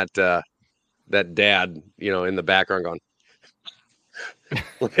gotten that dad, in the background going,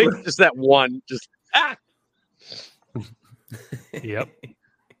 like just that one, just Yep.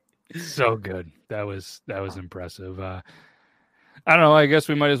 So good. That was impressive. I don't know. I guess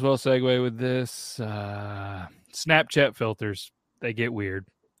we might as well segue with this. Snapchat filters, they get weird.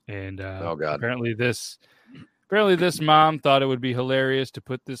 And oh God. Apparently this mom thought it would be hilarious to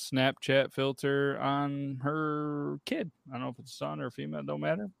put this Snapchat filter on her kid. I don't know if it's a son or a female, don't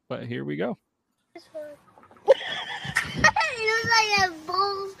matter. But here we go. It looks like it has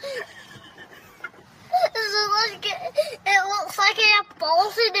balls. It looks like it has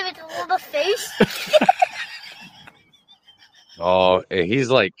balls in its little face. Oh, and he's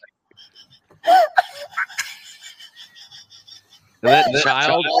like, and that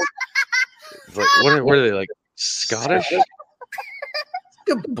child is like, what are they, like, Scottish?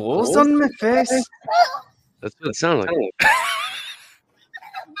 The balls on my face. That's what it sounds like.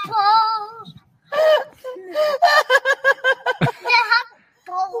 Balls. They have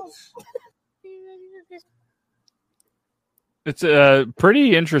balls. It's a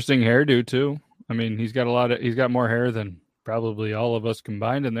pretty interesting hairdo too. I mean, he's got more hair than probably all of us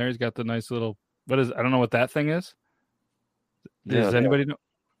combined in there. He's got the nice little, I don't know what that thing is. Does anybody know?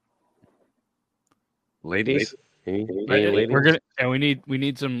 Ladies? We're gonna, we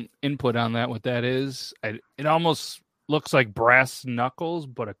need some input on that. What that is? It almost looks like brass knuckles,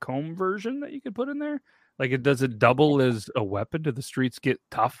 but a comb version that you could put in there. Like does it double as a weapon? Do the streets get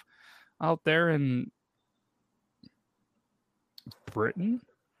tough out there in Britain?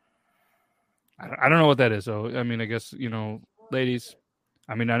 I don't know what that is. So I mean, I guess ladies.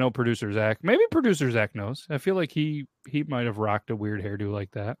 I mean, I know producer Zach. Maybe producer Zach knows. I feel like he might have rocked a weird hairdo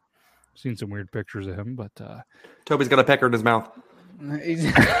like that. Seen some weird pictures of him, but Toby's got a pecker in his mouth. It's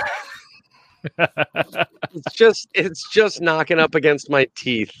just knocking up against my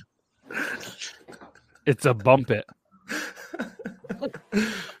teeth. It's a bump it.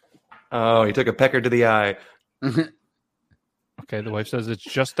 Oh, he took a pecker to the eye. Okay, the wife says it's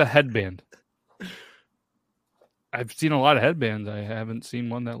just a headband. I've seen a lot of headbands. I haven't seen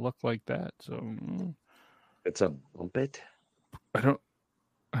one that looked like that. So it's a bump it. I don't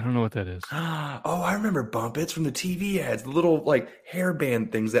know what that is. Oh, I remember bump its from the TV ads. The little like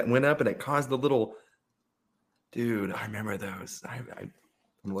hairband things that went up and it caused the little. Dude, I remember those. I'm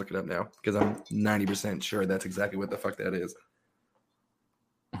gonna look it up now because I'm 90% sure that's exactly what the fuck that is.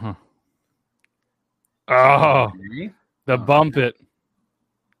 Uh-huh. Oh, the bump it.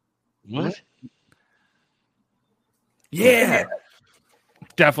 What? Yeah.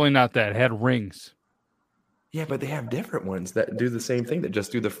 Definitely not that. It had rings. Yeah, but they have different ones that do the same thing that just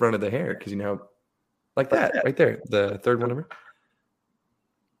do the front of the hair because like that right there, the third one over.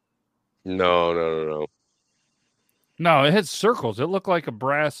 No. No, it had circles. It looked like a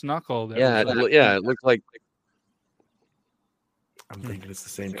brass knuckle. It looked like. I'm thinking it's the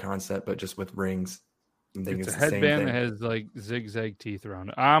same concept, but just with rings. I'm thinking it's a the same headband thing. that has like zigzag teeth around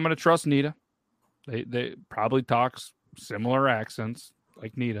it. I'm gonna trust Nita. They probably talks similar accents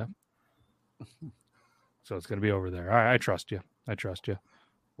like Nita. So it's going to be over there. All right, I trust you.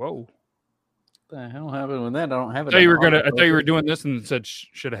 Whoa. What the hell happened with that? I don't have it. I thought you were doing this and said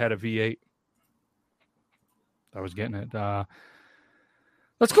should have had a V8. I was getting it. Let's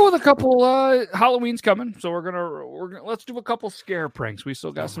go with a couple. Halloween's coming, so we're gonna let's do a couple scare pranks. We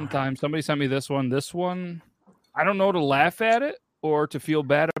still got some time. Somebody sent me this one. This one, I don't know to laugh at it or to feel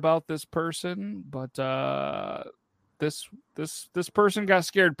bad about this person, but this person got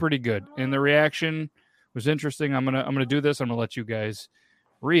scared pretty good, and the reaction was interesting. I'm gonna do this. I'm gonna let you guys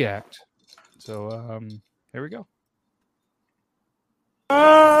react. So here we go.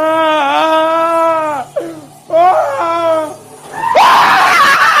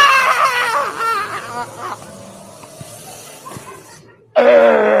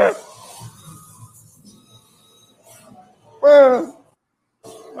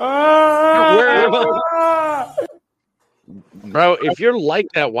 Bro, if you're like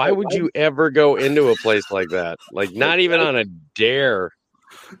that, why would you ever go into a place like that? Like, not even on a dare.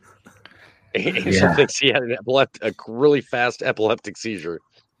 Angel thinks he had a really fast epileptic seizure.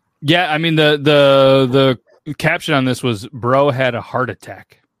 Yeah, I mean the caption on this was "Bro had a heart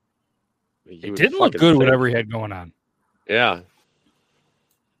attack." It didn't look good, whatever he had going on. Yeah.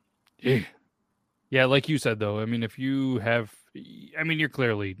 Yeah, like you said though. I mean, if you have, you're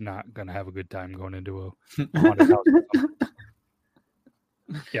clearly not gonna have a good time going into a haunted house.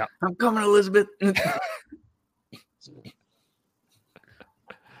 Yeah, I'm coming, Elizabeth.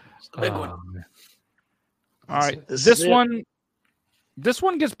 Big one. All right, this one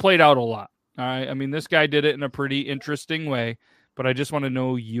gets played out a lot. All right, I mean, this guy did it in a pretty interesting way, but I just want to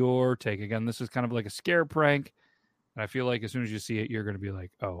know your take. Again, this is kind of like a scare prank. And I feel like as soon as you see it, you're going to be like,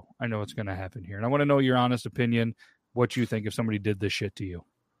 oh, I know what's going to happen here. And I want to know your honest opinion, what you think if somebody did this shit to you.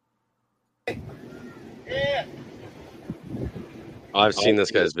 Yeah. I've seen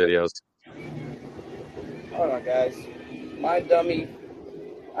this guy's videos. Hold on, guys. My dummy.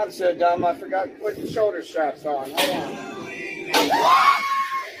 I'm so dumb, I forgot to put the shoulder straps on. Hold on.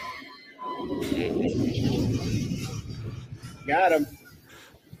 Got him.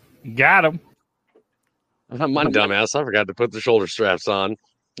 Got him. My dumbass. I forgot to put the shoulder straps on.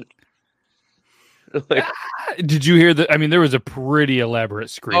 Like, did you hear that? I mean, there was a pretty elaborate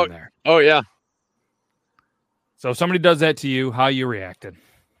scream there. Oh, yeah. So if somebody does that to you, how you reacting?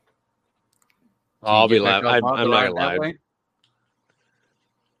 I'll be laughing. I'm not gonna lie.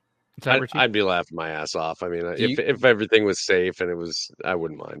 I'd be laughing my ass off. I mean, if everything was safe and it was, I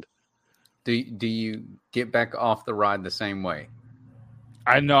wouldn't mind. Do you get back off the ride the same way?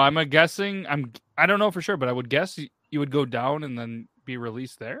 I know. I don't know for sure, but I would guess you would go down and then be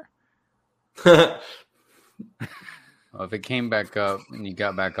released there. Well, if it came back up and you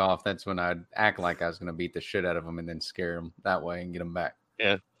got back off, that's when I'd act like I was going to beat the shit out of them and then scare them that way and get them back.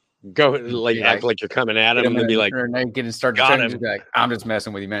 Yeah. Go act like you're coming at him and be like, naked and start got to him. be like, I'm just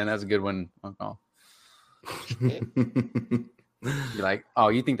messing with you, man. That's a good one. You're like, oh,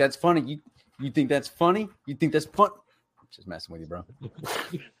 you think that's funny? You think that's funny? You think that's fun? Just messing with you, bro.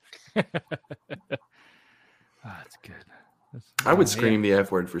 That's good. I would scream the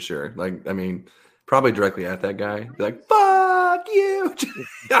F word for sure. Like, I mean, probably directly at that guy. Be like, fuck you.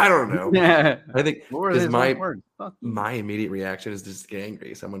 I don't know. Yeah. I think my immediate reaction is just to get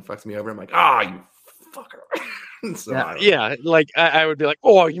angry. Someone fucks me over. I'm like, you fucker. So I would be like,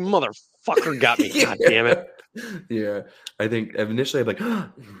 oh, you motherfucker got me. God damn it. Yeah. I think initially I'd be like,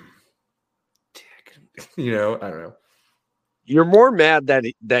 dick. I don't know. You're more mad that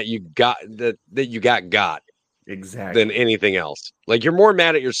you got that you got exactly than anything else. Like, you're more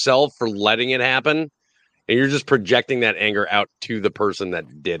mad at yourself for letting it happen, and you're just projecting that anger out to the person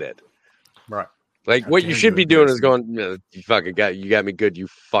that did it. Right. Like, what you should be doing is going, you fucking you got me good, you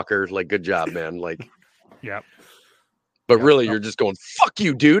fucker. Like, good job, man. Like, yep. But really, you're just going, fuck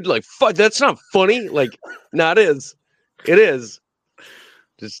you, dude. Like, fuck, that's not funny. Like, no, it is. It is.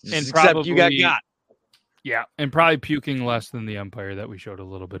 Just accept you got. Yeah, and probably puking less than the Empire that we showed a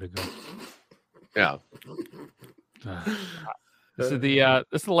little bit ago. Yeah. This is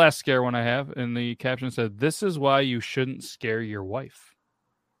the last scare one I have, and the caption said, "This is why you shouldn't scare your wife."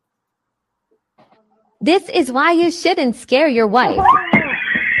 This is why you shouldn't scare your wife.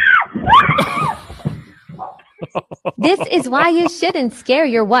 This is why you shouldn't scare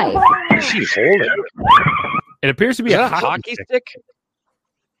your wife. She's holding. It appears to be a hockey stick.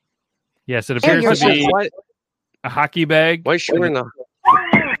 Yes, it appears to be a hockey bag. Why is she wearing a?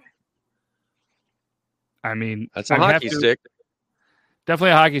 I mean, that's a hockey stick.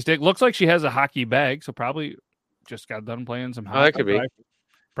 Definitely a hockey stick. Looks like she has a hockey bag, so probably just got done playing some hockey. That could be.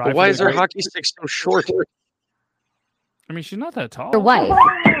 But why is her hockey stick so short? I mean, she's not that tall. Your wife.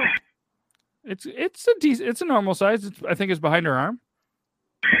 It's a normal size. I think it's behind her arm.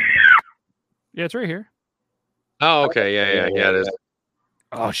 Yeah, it's right here. Oh, okay. Yeah, it is.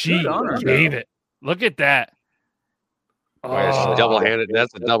 Oh, she gave it. Look at that. Oh, yeah, she's double-handed.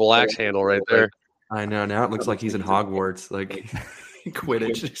 That's a double axe handle right there. I know. Now it looks like he's in Hogwarts, like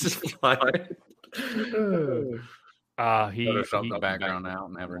Quidditch. It's just flying. He the background out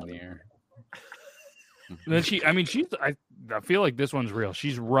and have her in the air. Then I feel like this one's real.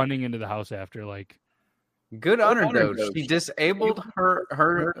 She's running into the house after, like. Good on her, though. She disabled her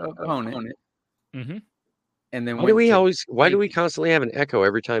opponent. Mm-hmm. And then why do we constantly have an echo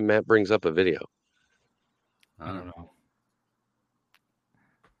every time Matt brings up a video? I don't know.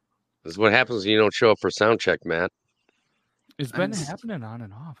 This is what happens when you don't show up for sound check, Matt. It's been happening on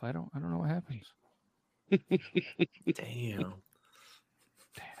and off. I don't know what happens. Damn.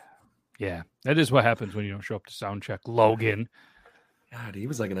 Yeah, that is what happens when you don't show up to sound check, Logan. God, he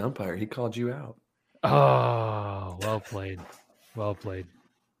was like an umpire. He called you out. Oh, well played. Well played.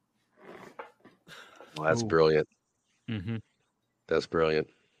 Well, that's brilliant. Mm-hmm. That's brilliant.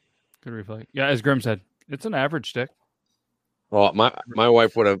 Good replay. Yeah, as Grim said, it's an average stick. Well, my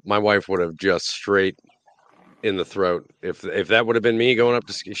wife would have just straight in the throat. If that would have been me going up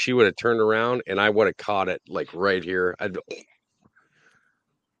to, she would have turned around and I would have caught it like right here.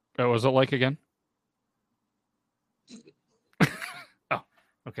 What was it like again? Oh,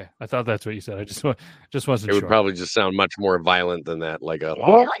 Okay, I thought that's what you said. I just wasn't It sure. would probably just sound much more violent than that, like a.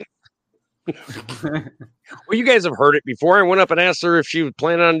 Well, you guys have heard it before. I went up and asked her if she was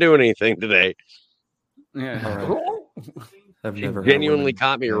planning on doing anything today. Yeah. I've She never genuinely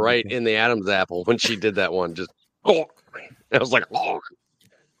caught me right in the Adam's apple when she did that one. Just I was like,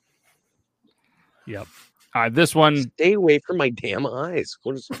 Yep. This one. Stay away from my damn eyes.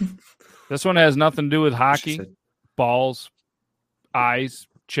 What is? This one has nothing to do with hockey, balls, eyes,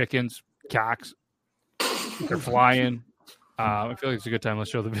 chickens, cocks. They're flying. I feel like it's a good time.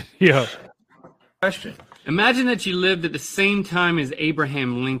 Let's show the video. Question. Imagine that you lived at the same time as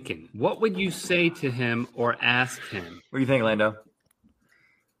Abraham Lincoln. What would you say to him or ask him? What do you think, Lando? All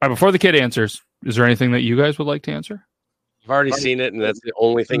right, before the kid answers, is there anything that you guys would like to answer? I've already seen it, and that's the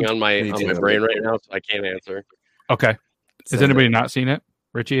only thing on my brain right now, so I can't answer. Okay. Has anybody not seen it?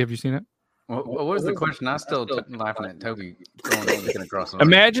 Richie, have you seen it? What was the question? I'm still laughing at Toby looking across the room.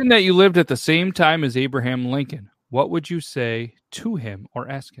 Imagine that you lived at the same time as Abraham Lincoln. What would you say to him or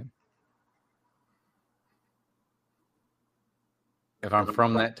ask him? If I'm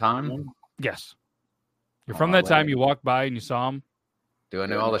from that time? Yes. You're from that time, you walked by and you saw him. Do I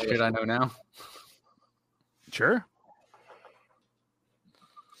know all the shit I know now? Sure.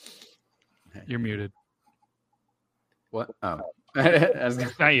 You're muted. What? Oh.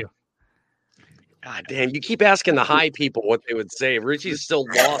 Not you. God damn, you keep asking the high people what they would say. Richie's still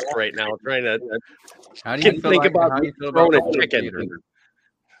lost right now trying to how do you think about throwing a chicken.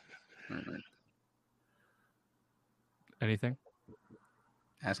 Anything?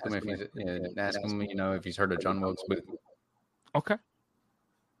 Ask him if he's if he's heard of John Wilkes Booth. Okay.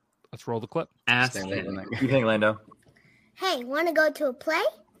 Let's roll the clip. Ask him. What do you think, Lando? Hey, want to go to a play?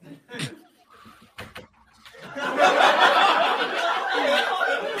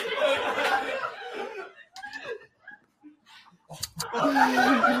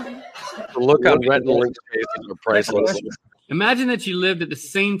 The look on Rhett and Link's face is priceless. Imagine that you lived at the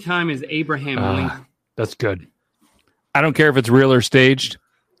same time as Abraham Lincoln. That's good. I don't care if it's real or staged.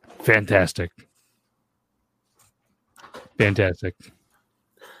 Fantastic. Fantastic.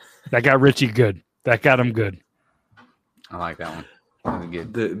 That got Richie good. That got him good. I like that one.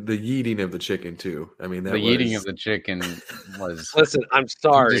 Good. The yeeting of the chicken too. I mean, yeeting of the chicken was. Listen, I'm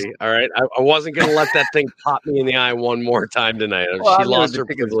sorry. All right, I wasn't gonna let that thing pop me in the eye one more time tonight. She lost her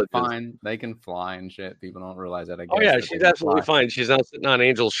privileges. Fine, they can fly and shit. People don't realize that. I guess. Oh yeah, she's absolutely fine. She's now sitting on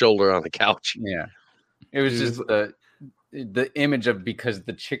Angel's shoulder on the couch. Yeah, it was just the image of because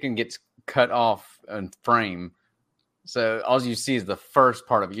the chicken gets cut off in frame, so all you see is the first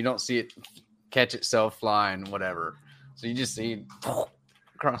part of it. You don't see it catch itself flying, whatever. So you just see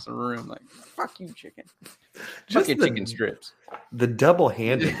across the room, like, fuck you, chicken. Just your chicken strips. The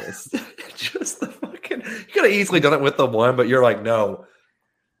double-handedness. Just the fucking... You could have easily done it with the one, but you're like, no,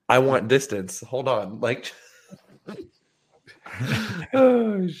 I want distance. Hold on. Like...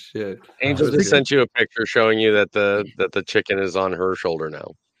 Oh, shit. Angel just sent you a picture showing you that the chicken is on her shoulder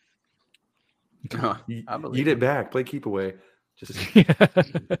now. Eat it back. Play keep away. Just...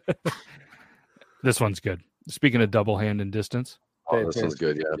 This one's good. Speaking of double hand and distance. Oh, this one's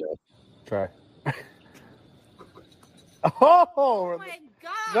good, yeah. Try. Oh my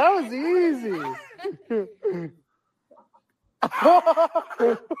God. That was easy.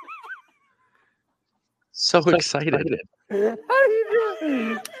 So excited. How do you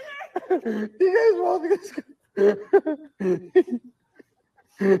do it? You guys want this?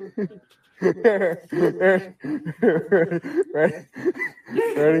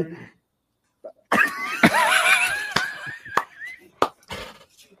 Ready?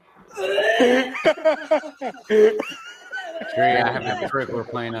 Sure, I have a trick we're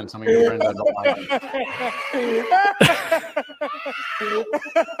playing on some of your friends I don't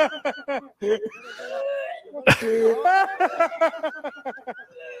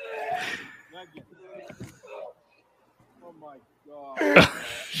Oh my God.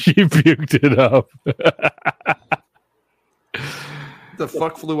 She puked it up. The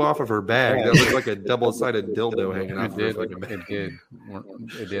fuck flew off of her bag. That looked like a double-sided dildo hanging off her fucking bag. It did.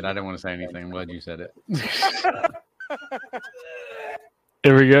 It did. I didn't want to say anything. I'm glad you said it.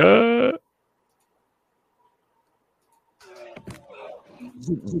 Here we go.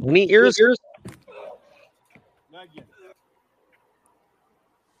 Any ears?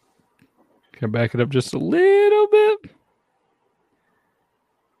 Can I back it up just a little bit?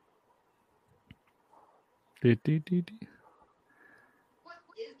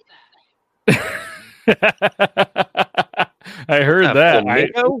 I heard that.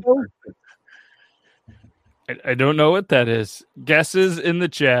 I don't know what that is. Guesses in the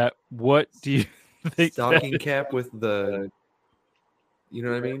chat. What do you think? Stocking cap with the You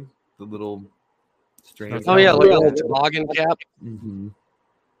know what I mean? The little string. Oh yeah, like a little toboggan cap. Mm-hmm.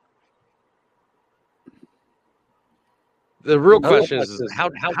 The real question is how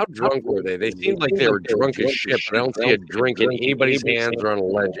drunk were they? They seemed like they were drunk as shit, but I don't see a drink in anybody's hands or on a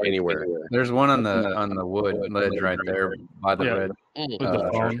ledge anywhere. There's one on the wood ledge right there by the red. With the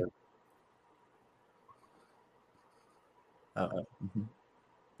phone. Mm-hmm.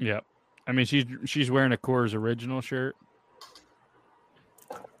 Yeah, I mean she's wearing a Coors Original shirt.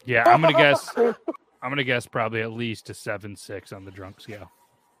 Yeah, I'm gonna guess probably at least a 7.6 on the drunk scale.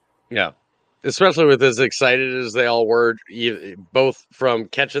 Yeah, especially with as excited as they all were, both from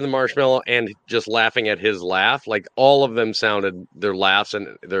catching the marshmallow and just laughing at his laugh. Like all of them sounded, their laughs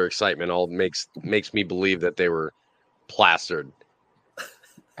and their excitement all makes me believe that they were plastered.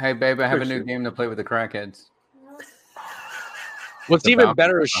 Hey, babe, I have a new game to play with the crackheads. What's even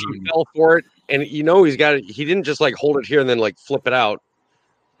better is she fell for it, and he didn't just like hold it here and then like flip it out,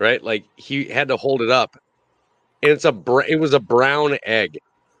 right? Like he had to hold it up, and it was a brown egg.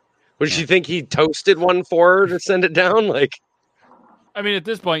 Would you think he toasted one for her to send it down? Like, I mean, at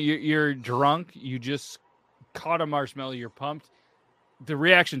this point, you're drunk. You just caught a marshmallow. You're pumped. The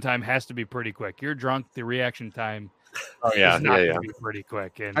reaction time has to be pretty quick. You're drunk. The reaction time, is not going to be pretty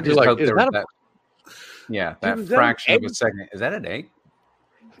quick. And I just hope there was that. Yeah, that fraction of a second. Is that an egg?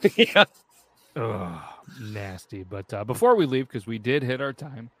 Yeah. Oh, nasty. But before we leave, because we did hit our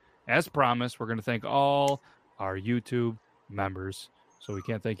time, as promised, we're going to thank all our YouTube members. So we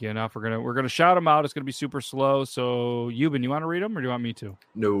can't thank you enough. We're gonna shout them out. It's gonna be super slow. So Euban, you want to read them or do you want me to?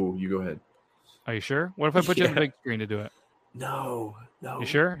 No, you go ahead. Are you sure? What if I put you on the big screen to do it? No. You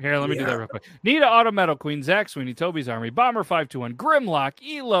sure? Here, let me do that real quick. Nita Auto Metal Queen, Zach Sweeney, Toby's Army, Bomber 521,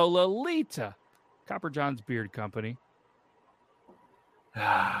 Grimlock, Elo, Lolita, Copper John's Beard Company,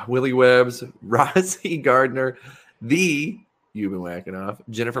 Willie Webbs, Rosie Gardner, You've been whacking off.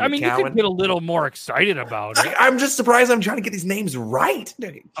 Jennifer McCowan. You could get a little more excited about it. I'm just surprised I'm trying to get these names right.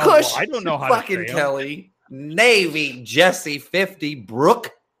 Kush, I don't know how fucking to say Kelly. Navy, Jesse 50,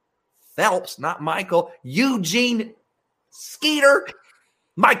 Brooke Phelps, not Michael. Eugene Skeeter,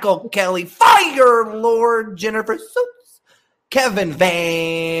 Michael Kelly, Fire Lord, Jennifer Suits, Kevin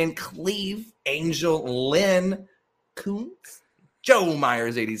Van Cleve, Angel Lynn Koontz, Joe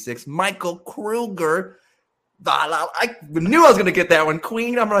Myers 86, Michael Kruger. I knew I was going to get that one.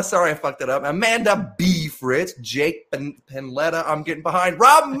 Queen, sorry I fucked it up. Amanda B. Fritz, Jake Penletta, I'm getting behind.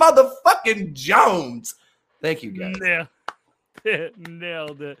 Rob motherfucking Jones. Thank you, guys. Yeah.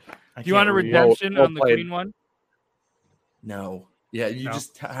 Nailed it. Do you want a redemption on the Queen one? No. Yeah,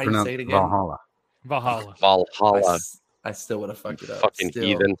 how do you say it again? Valhalla. I still would have fucked it up. Fucking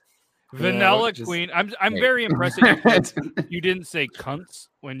heathen. Vanilla Queen. I'm very impressed that you didn't say cunts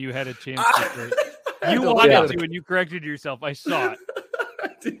when you had a chance to say it. You wanted to, and you corrected yourself. I saw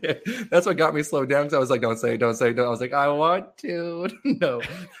it. That's what got me slowed down because I was like, don't say it. I was like, I want to. No.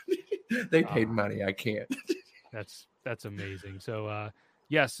 They paid money. I can't. That's amazing. So,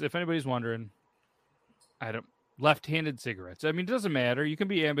 yes, if anybody's wondering, left-handed cigarettes. I mean, it doesn't matter. You can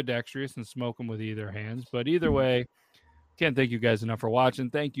be ambidextrous and smoke them with either hands. But either way, can't thank you guys enough for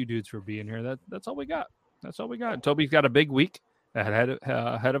watching. Thank you, dudes, for being here. That's all we got. Toby's got a big week ahead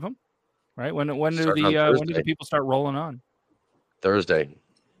of him. Right? When do the people start rolling on? Thursday.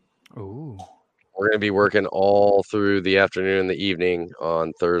 Ooh. We're going to be working all through the afternoon and the evening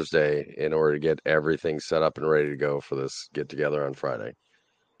on Thursday in order to get everything set up and ready to go for this get together on Friday.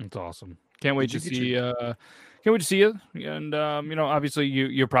 That's awesome. Can't wait to see you. And obviously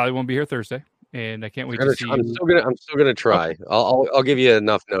you probably won't be here Thursday. And I can't wait to see you. I'm still gonna try. Okay. I'll give you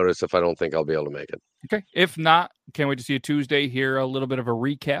enough notice if I don't think I'll be able to make it. Okay. If not, can't wait to see you Tuesday. Hear a little bit of a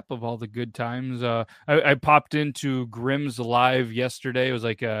recap of all the good times. I popped into Grimm's live yesterday. It was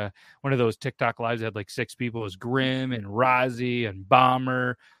like one of those TikTok lives that had like 6 people. It was Grimm and Rozzy and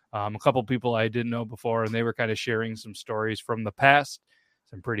Bomber, a couple people I didn't know before, and they were kind of sharing some stories from the past,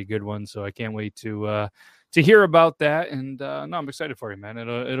 some pretty good ones. So I can't wait to hear about that. And no, I'm excited for you, man.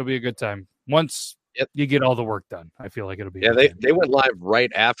 It'll be a good time. Once you get all the work done, I feel like it'll be. Yeah, they went live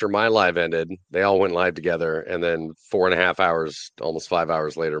right after my live ended. They all went live together, and then 4.5 hours, almost 5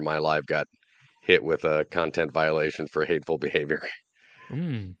 hours later, my live got hit with a content violation for hateful behavior.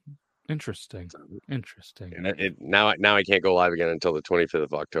 Interesting. And now I can't go live again until the 25th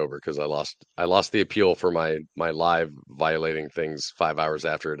of October because I lost the appeal for my live violating things 5 hours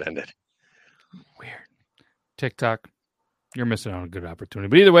after it ended. Weird. TikTok. You're missing out on a good opportunity.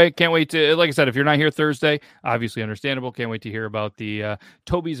 But either way, can't wait to, like I said, if you're not here Thursday, obviously understandable. Can't wait to hear about the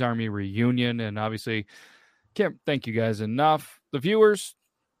Toby's Army reunion. And obviously, can't thank you guys enough. The viewers,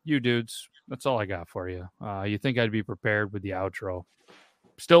 you dudes, That's all I got for you. You think I'd be prepared with the outro.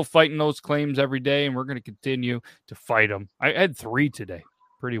 Still fighting those claims every day, and we're going to continue to fight them. I had 3 today.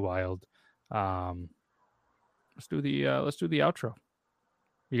 Pretty wild. Let's do the outro.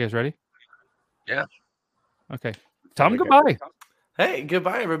 You guys ready? Yeah. Okay. Tom, goodbye. Hey,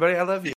 goodbye, everybody. I love you.